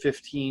this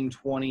 15,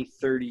 20,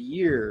 30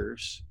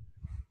 years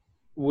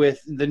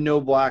with the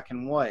no black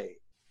and white.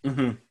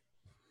 Mm-hmm.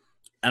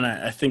 And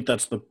I think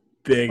that's the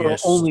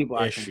biggest only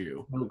black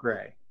issue. No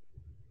gray.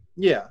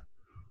 Yeah.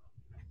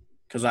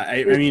 Because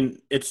I mean,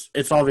 it's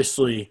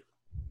obviously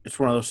it's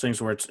one of those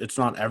things where it's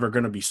not ever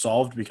going to be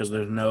solved because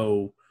there's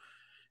no,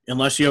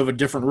 unless you have a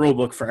different rule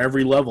book for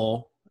every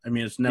level. I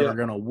mean, it's never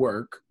going to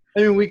work.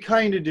 I mean, we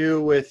kind of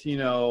do with,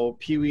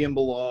 Pee Wee and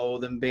below,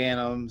 then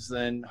Bantams,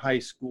 then high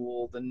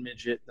school, then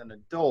midget, then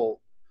adult.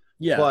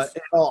 Yes. But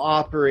it all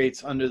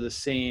operates under the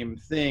same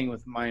thing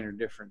with minor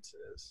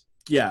differences.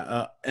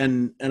 Yeah,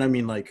 and I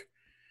mean, like,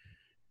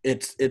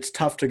 it's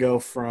tough to go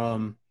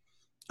from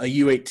a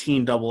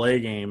U18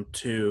 AA game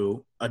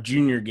to a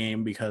junior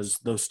game because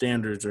those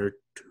standards are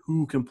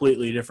two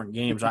completely different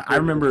games. I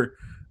remember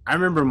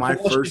my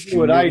first junior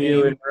what I game.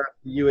 do in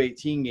a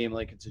U18 game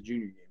like it's a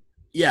junior game.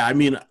 Yeah, I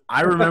mean,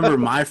 I remember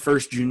my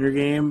first junior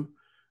game.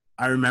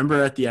 I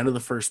remember at the end of the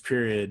first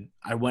period,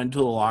 I went to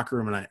the locker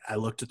room and I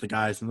looked at the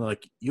guys and they're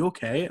like, "You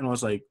okay?" And I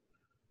was like,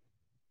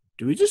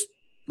 "Do we just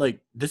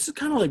this is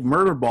kind of like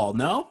murder ball,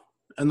 no?"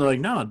 And they're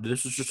like, "No,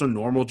 this is just a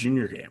normal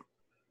junior game."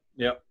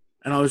 Yep.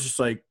 And I was just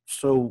like,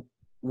 "So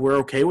we're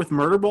okay with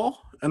murder ball?"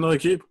 And they're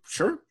like, "Yeah,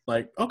 sure."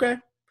 Like, okay.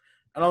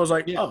 And I was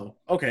like, "Oh,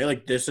 okay."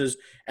 Like this is,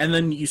 and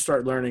then you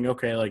start learning,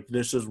 okay, like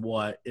this is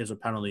what is a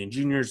penalty in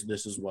juniors.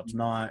 This is what's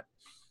not.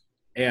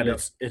 And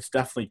it's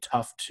definitely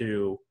tough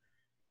to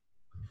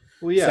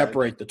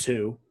separate the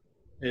two.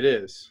 It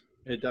is.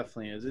 It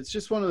definitely is. It's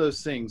just one of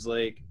those things,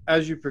 like,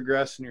 as you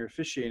progress in your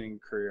officiating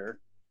career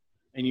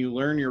and you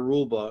learn your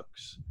rule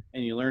books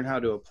and you learn how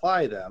to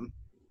apply them,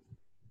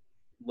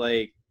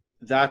 like,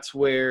 that's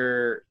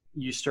where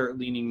you start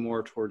leaning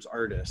more towards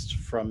artist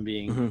from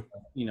being,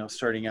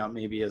 starting out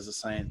maybe as a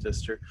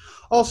scientist. Or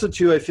also,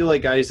 too, I feel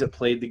like guys that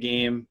played the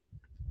game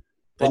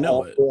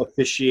also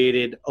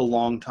officiated a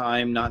long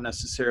time, not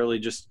necessarily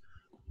just,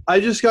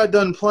 I just got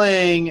done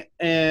playing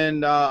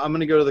and I'm going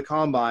to go to the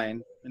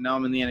combine and now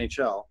I'm in the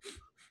NHL.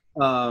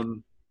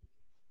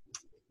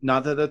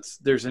 Not that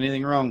there's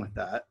anything wrong with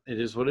that. It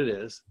is what it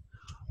is.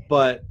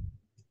 But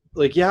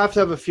like, you have to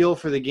have a feel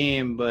for the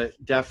game, but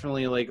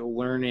definitely like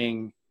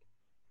learning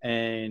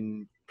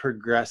and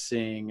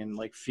progressing and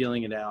like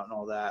feeling it out and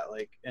all that,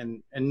 like,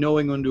 and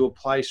knowing when to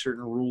apply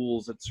certain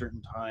rules at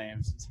certain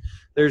times.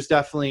 There's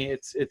definitely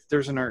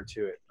there's an art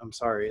to it. I'm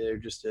sorry, there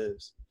just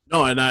is.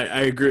 No, and I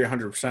agree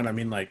 100%. I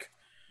mean, like,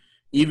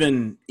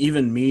 even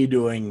me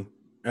doing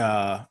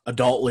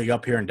adult league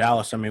up here in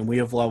Dallas, I mean, we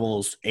have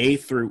levels A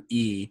through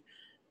E,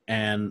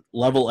 and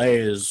level A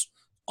is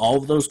all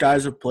of those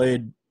guys have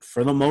played,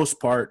 for the most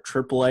part,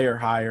 AAA or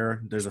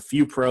higher. There's a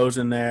few pros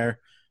in there,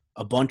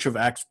 a bunch of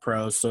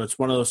ex-pros. So it's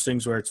one of those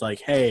things where it's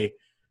like, hey,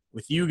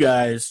 with you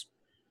guys,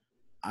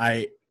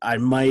 I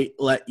might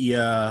let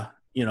you,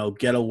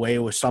 get away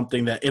with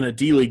something that in a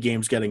D-League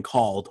game's getting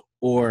called.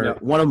 Or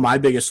one of my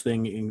biggest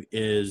thing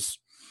is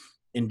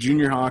in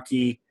junior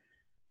hockey,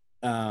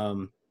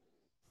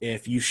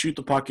 if you shoot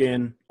the puck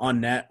in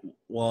on net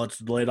while it's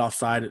delayed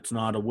offside, it's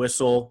not a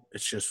whistle.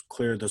 It's just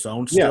clear the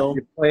zone still.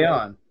 Yeah, you play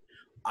on.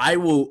 I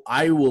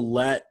will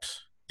let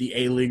the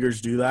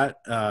A-leaguers do that,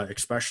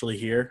 especially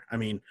here. I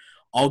mean,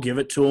 I'll give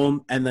it to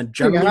them, and then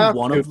generally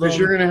one of them, because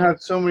you're going to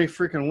have so many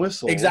freaking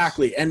whistles.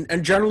 Exactly,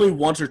 and generally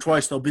once or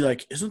twice they'll be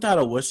like, "Isn't that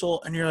a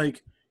whistle?" And you're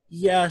like,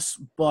 "Yes,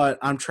 but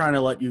I'm trying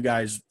to let you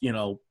guys,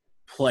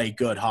 play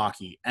good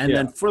hockey." And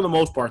then for the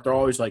most part, they're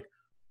always like,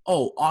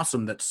 "Oh,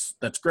 awesome,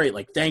 that's great.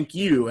 Like, thank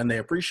you," and they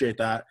appreciate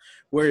that.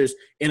 Whereas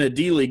in a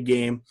D-League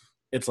game,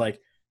 it's like,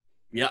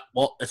 "Yeah,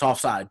 well, it's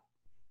offside."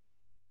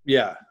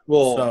 Yeah,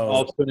 well,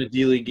 also in a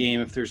D-League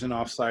game, if there's an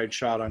offside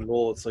shot on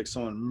goal, it's like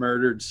someone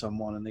murdered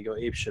someone and they go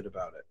apeshit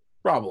about it.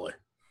 Probably.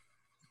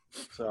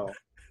 So,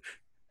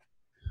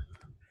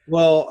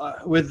 well,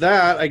 with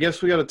that, I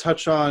guess we got to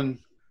touch on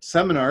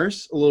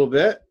seminars a little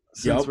bit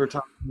since we're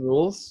talking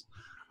rules.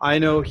 I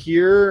know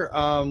here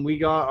we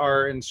got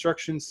our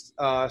instructions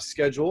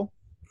schedule.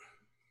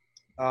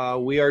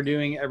 We are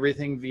doing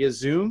everything via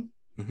Zoom.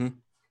 Mm-hmm.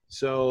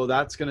 So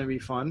that's going to be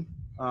fun.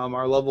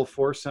 Our level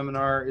 4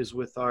 seminar is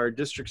with our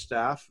district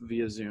staff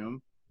via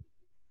Zoom.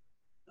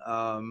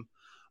 I'm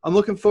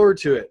looking forward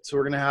to it. So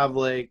we're going to have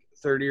like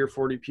 30 or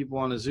 40 people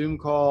on a Zoom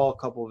call, a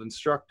couple of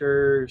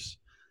instructors.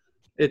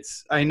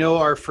 I know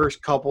our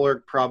first couple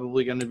are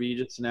probably going to be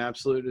just an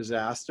absolute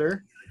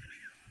disaster.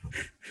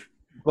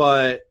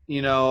 But,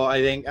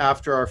 I think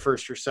after our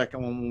first or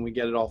second one, when we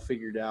get it all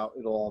figured out,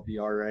 it'll all be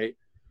all right.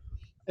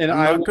 And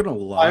I'm not going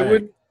to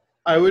lie.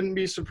 I wouldn't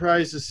be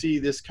surprised to see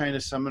this kind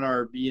of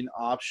seminar be an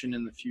option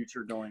in the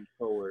future going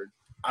forward.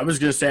 I was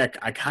going to say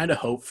I kind of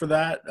hope for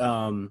that.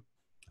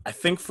 I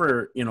think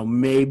for,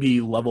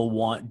 maybe level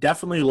 1,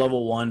 definitely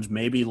level 1s,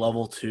 maybe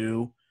level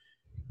 2.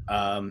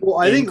 Well,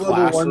 I think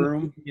level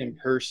 1 should be in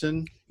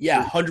person.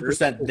 Yeah,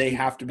 100%. They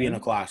have to be in a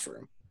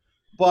classroom.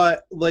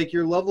 But like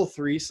your level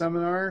 3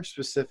 seminar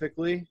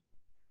specifically,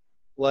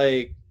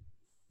 like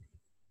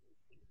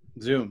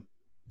Zoom.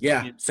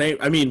 Yeah, same.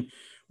 I mean,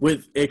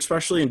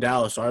 especially in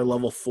Dallas, our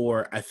level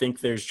 4, I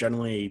think there's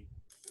generally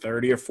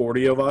 30 or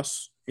 40 of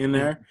us in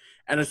there,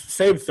 and it's the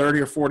same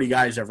 30 or 40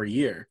 guys every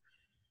year.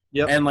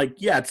 Yep. And like,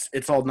 yeah,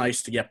 it's all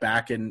nice to get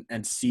back and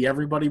see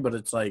everybody, but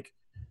it's like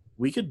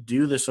we could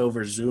do this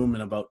over Zoom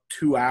in about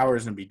 2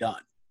 hours and be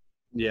done.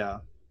 Yeah.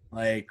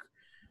 Like,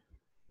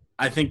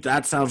 I think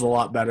that sounds a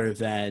lot better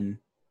than,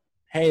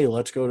 hey,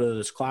 let's go to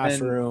this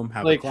classroom,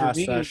 have a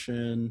class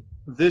session.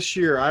 This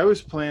year, I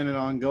was planning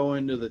on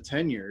going to the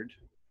tenured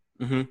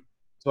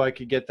so I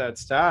could get that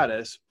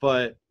status,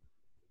 but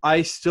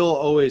I still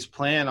always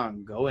plan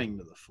on going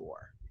to the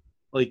 4.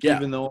 Like,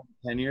 even though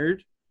I'm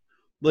tenured,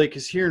 like,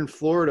 because here in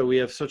Florida, we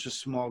have such a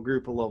small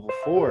group of level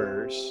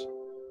 4s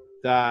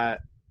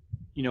that,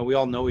 we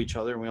all know each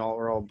other and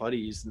we're all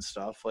buddies and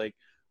stuff. Like,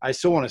 I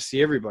still want to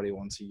see everybody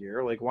once a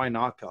year. Like, why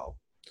not go?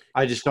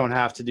 I just don't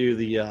have to do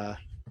the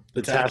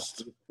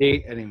test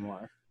date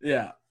anymore.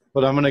 Yeah.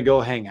 But I'm going to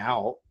go hang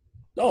out.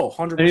 Oh,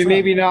 100%. I mean,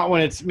 maybe not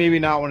when it's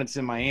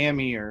in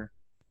Miami or,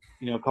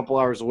 a couple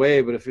hours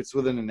away, but if it's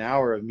within an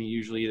hour of me,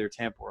 usually either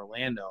Tampa or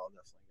Orlando, I'll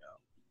definitely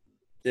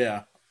go.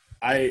 Yeah.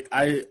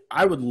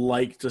 I would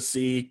like to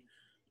see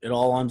it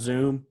all on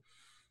Zoom.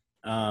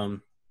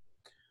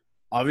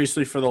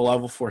 Obviously for the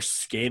level 4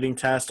 skating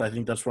test, I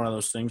think that's one of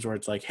those things where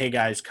it's like, hey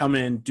guys, come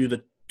in, do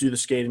the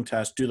skating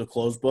test, do the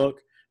closed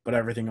book, but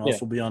everything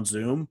else will be on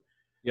Zoom.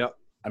 Yep.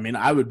 I mean,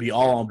 I would be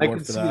all on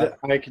board for that.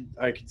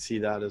 I could see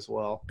that as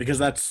well. Because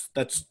that's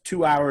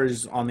 2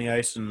 hours on the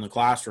ice in the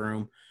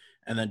classroom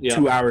and then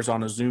 2 hours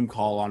on a Zoom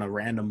call on a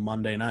random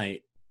Monday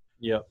night.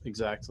 Yep,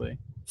 exactly.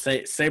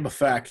 Same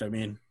effect. I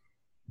mean,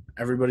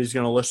 everybody's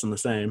going to listen the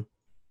same.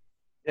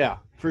 Yeah,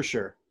 for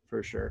sure.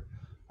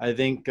 I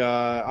think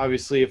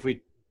obviously if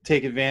we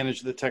take advantage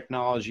of the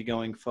technology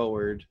going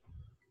forward,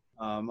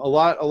 a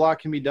lot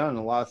can be done.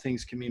 A lot of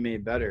things can be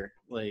made better.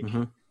 Like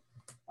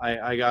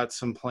I got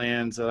some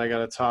plans that I got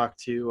to talk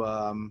to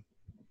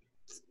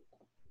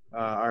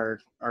our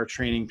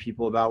training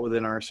people about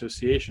within our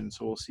association.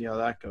 So we'll see how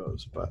that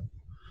goes. But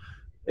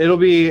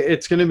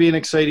it's going to be an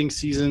exciting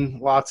season.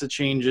 Lots of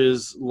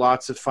changes,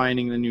 lots of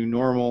finding the new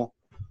normal.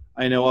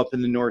 I know up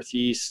in the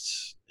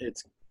Northeast,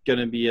 it's going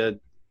to be a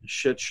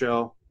shit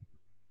show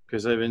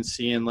because I've been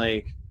seeing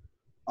like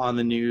on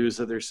the news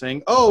that they're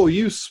saying, "Oh,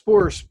 youth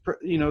sports,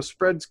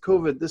 spreads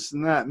COVID, this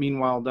and that."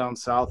 Meanwhile, down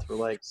south, we're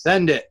like,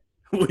 "Send it."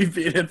 We've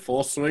been in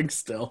full swing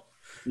still.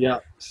 Yeah.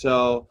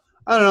 So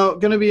I don't know.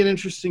 Going to be an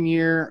interesting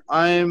year.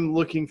 I'm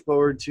looking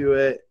forward to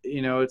it.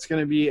 It's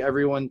going to be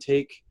everyone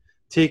take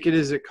it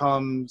as it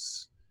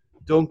comes.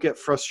 Don't get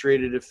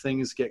frustrated if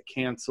things get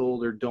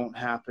canceled or don't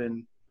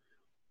happen.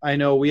 I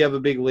know we have a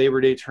big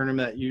Labor Day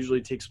tournament that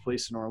usually takes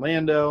place in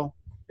Orlando.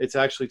 It's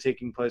actually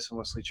taking place in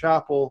Wesley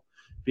Chapel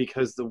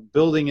because the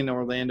building in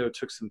Orlando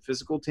took some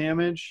physical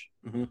damage.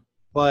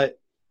 But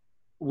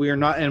we're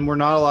not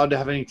allowed to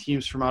have any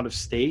teams from out of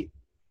state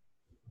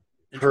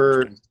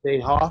per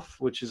State Hoff,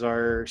 which is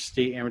our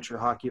state amateur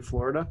hockey of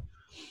Florida.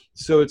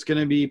 So it's going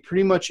to be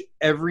pretty much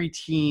every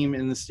team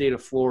in the state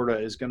of Florida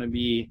is going to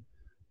be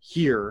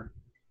here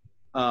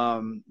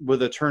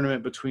with a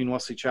tournament between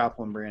Wesley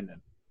Chapel and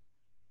Brandon.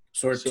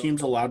 So are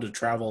teams allowed to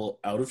travel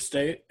out of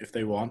state if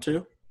they want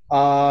to?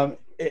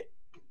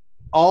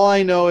 All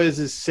I know is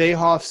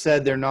Sayhoff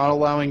said they're not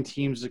allowing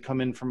teams to come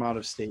in from out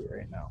of state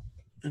right now.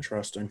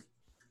 Interesting.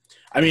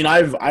 I mean, I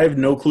have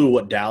no clue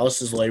what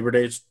Dallas's Labor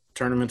Day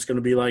tournament's going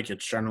to be like.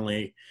 It's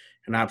generally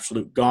an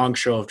absolute gong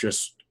show of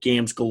just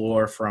games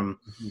galore from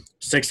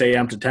 6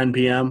 a.m. to 10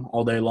 p.m.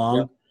 all day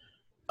long.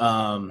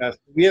 Yep.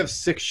 We have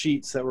 6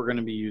 sheets that we're going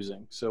to be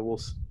using, so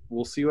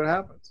we'll see what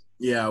happens.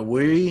 Yeah,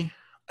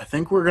 I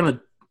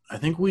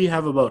think we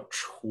have about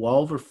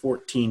 12 or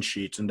 14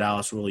 sheets in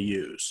Dallas we'll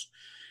use.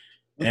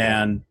 Okay.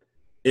 And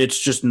it's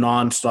just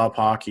nonstop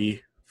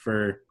hockey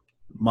for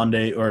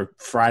Monday or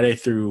Friday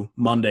through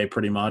Monday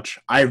pretty much.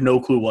 I have no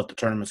clue what the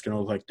tournament's going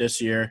to look like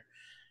this year.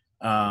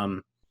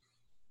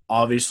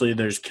 Obviously,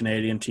 there's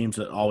Canadian teams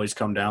that always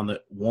come down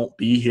that won't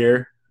be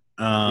here.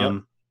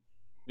 Yeah,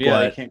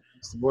 they can't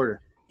cross the border.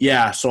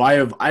 Yeah, so I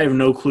have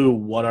no clue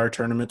what our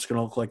tournament's going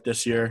to look like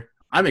this year.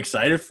 I'm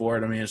excited for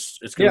it. I mean, it's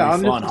going to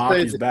be fun.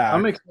 Hockey's back.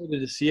 I'm excited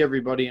to see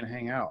everybody and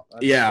hang out.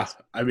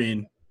 I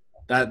mean,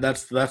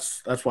 that's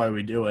why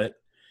we do it.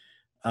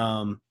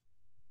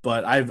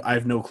 But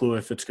I've no clue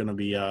if it's going to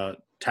be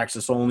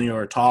Texas only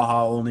or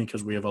Tahoe only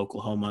because we have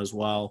Oklahoma as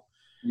well.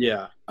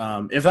 Yeah.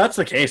 If that's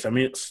the case, I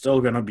mean, it's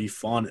still going to be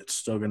fun. It's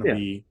still going to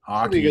be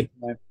hockey. It'll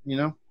be a good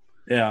time,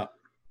 Yeah.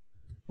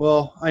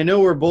 Well, I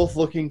know we're both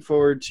looking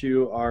forward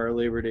to our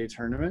Labor Day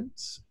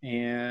tournaments,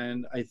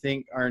 and I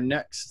think our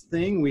next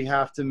thing we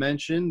have to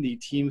mention the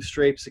Team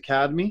Stripes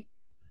Academy.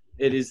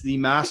 It is the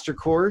master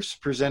course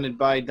presented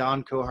by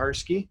Don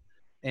Koharski.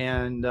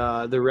 and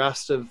the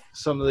rest of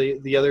some of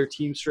the other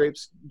Team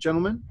Stripes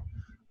gentlemen.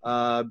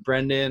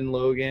 Brendan,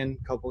 Logan,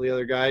 a couple of the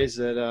other guys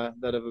that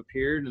have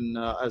appeared, and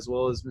as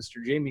well as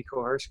Mr. Jamie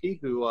Koharski,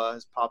 who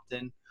has popped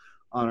in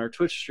on our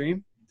Twitch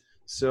stream.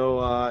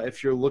 So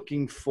if you're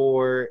looking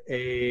for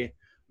a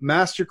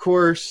master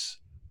course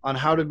on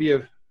how to be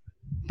a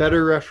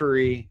better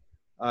referee,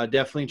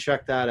 definitely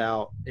check that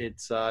out.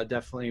 It's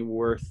definitely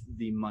worth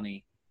the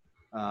money.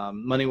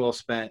 Money well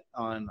spent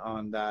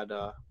on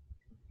that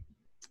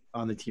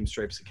on the Team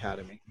Stripes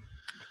Academy.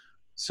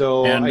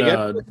 So And I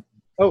guess.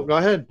 Oh, go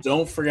ahead.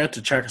 don't forget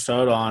to check us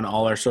out on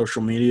all our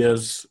social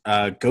medias.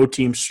 Go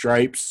Team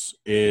Stripes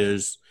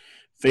is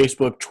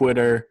Facebook,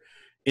 Twitter,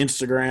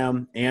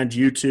 Instagram, and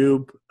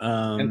YouTube,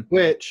 And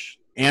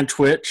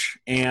Twitch,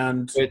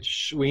 and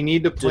which we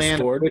need to plan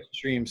Discord. a Twitch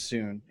stream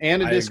soon,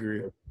 and a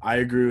Discord. I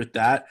agree with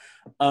that.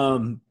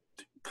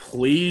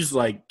 Please,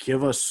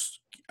 give us.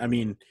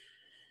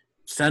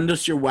 Send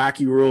us your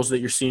wacky rules that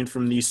you're seeing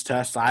from these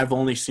tests. I've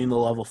only seen the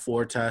level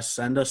 4 tests.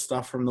 Send us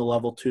stuff from the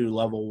level 2,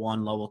 level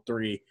 1, level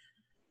 3.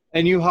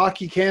 And you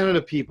Hockey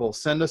Canada people,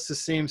 send us the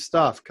same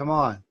stuff. Come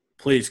on.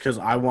 Please, because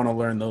I want to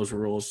learn those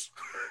rules.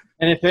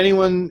 And if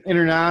anyone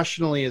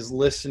internationally is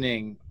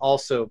listening,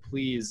 also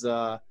please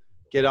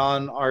get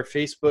on our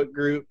Facebook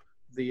group,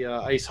 the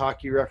Ice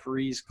Hockey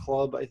Referees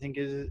Club, I think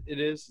it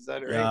is. Is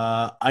that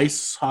right?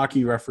 Ice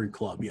Hockey Referee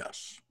Club,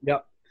 yes.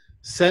 Yep.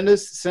 Send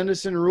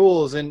us in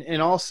rules,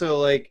 and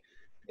also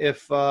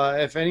if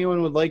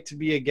anyone would like to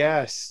be a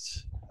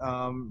guest,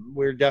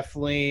 we're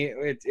definitely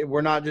we're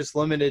not just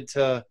limited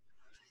to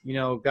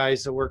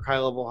guys that work high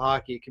level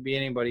hockey. It could be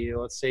anybody.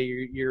 Let's say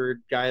you're a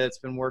guy that's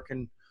been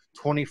working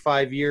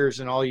 25 years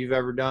and all you've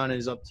ever done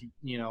is up to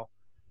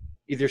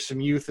either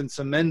some youth and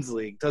some men's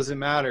league. Doesn't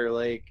matter.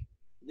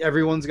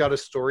 Everyone's got a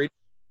story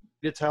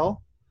to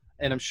tell.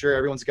 And I'm sure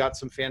everyone's got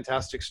some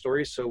fantastic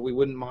stories, so we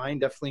wouldn't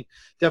mind.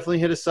 Definitely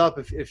hit us up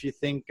if you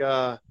think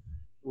you'd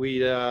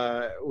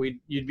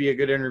be a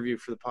good interview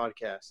for the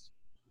podcast.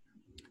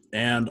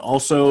 And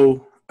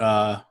also,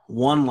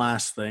 one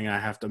last thing I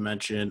have to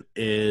mention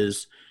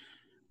is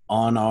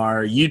on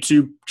our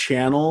YouTube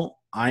channel,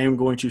 I am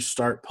going to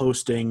start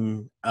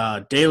posting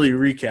daily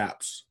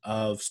recaps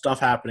of stuff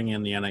happening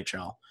in the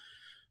NHL.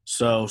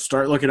 So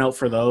start looking out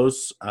for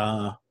those.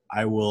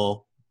 I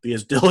will be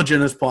as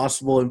diligent as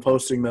possible in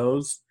posting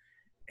those.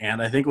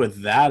 And I think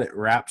with that, it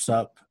wraps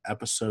up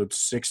episode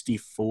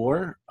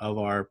 64 of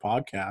our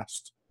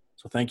podcast.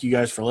 So thank you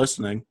guys for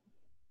listening.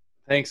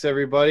 Thanks,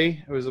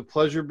 everybody. It was a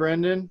pleasure,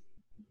 Brendan.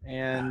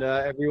 And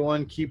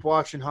everyone, keep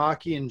watching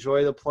hockey.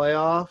 Enjoy the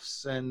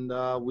playoffs.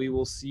 And we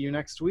will see you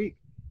next week.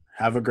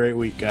 Have a great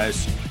week,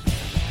 guys.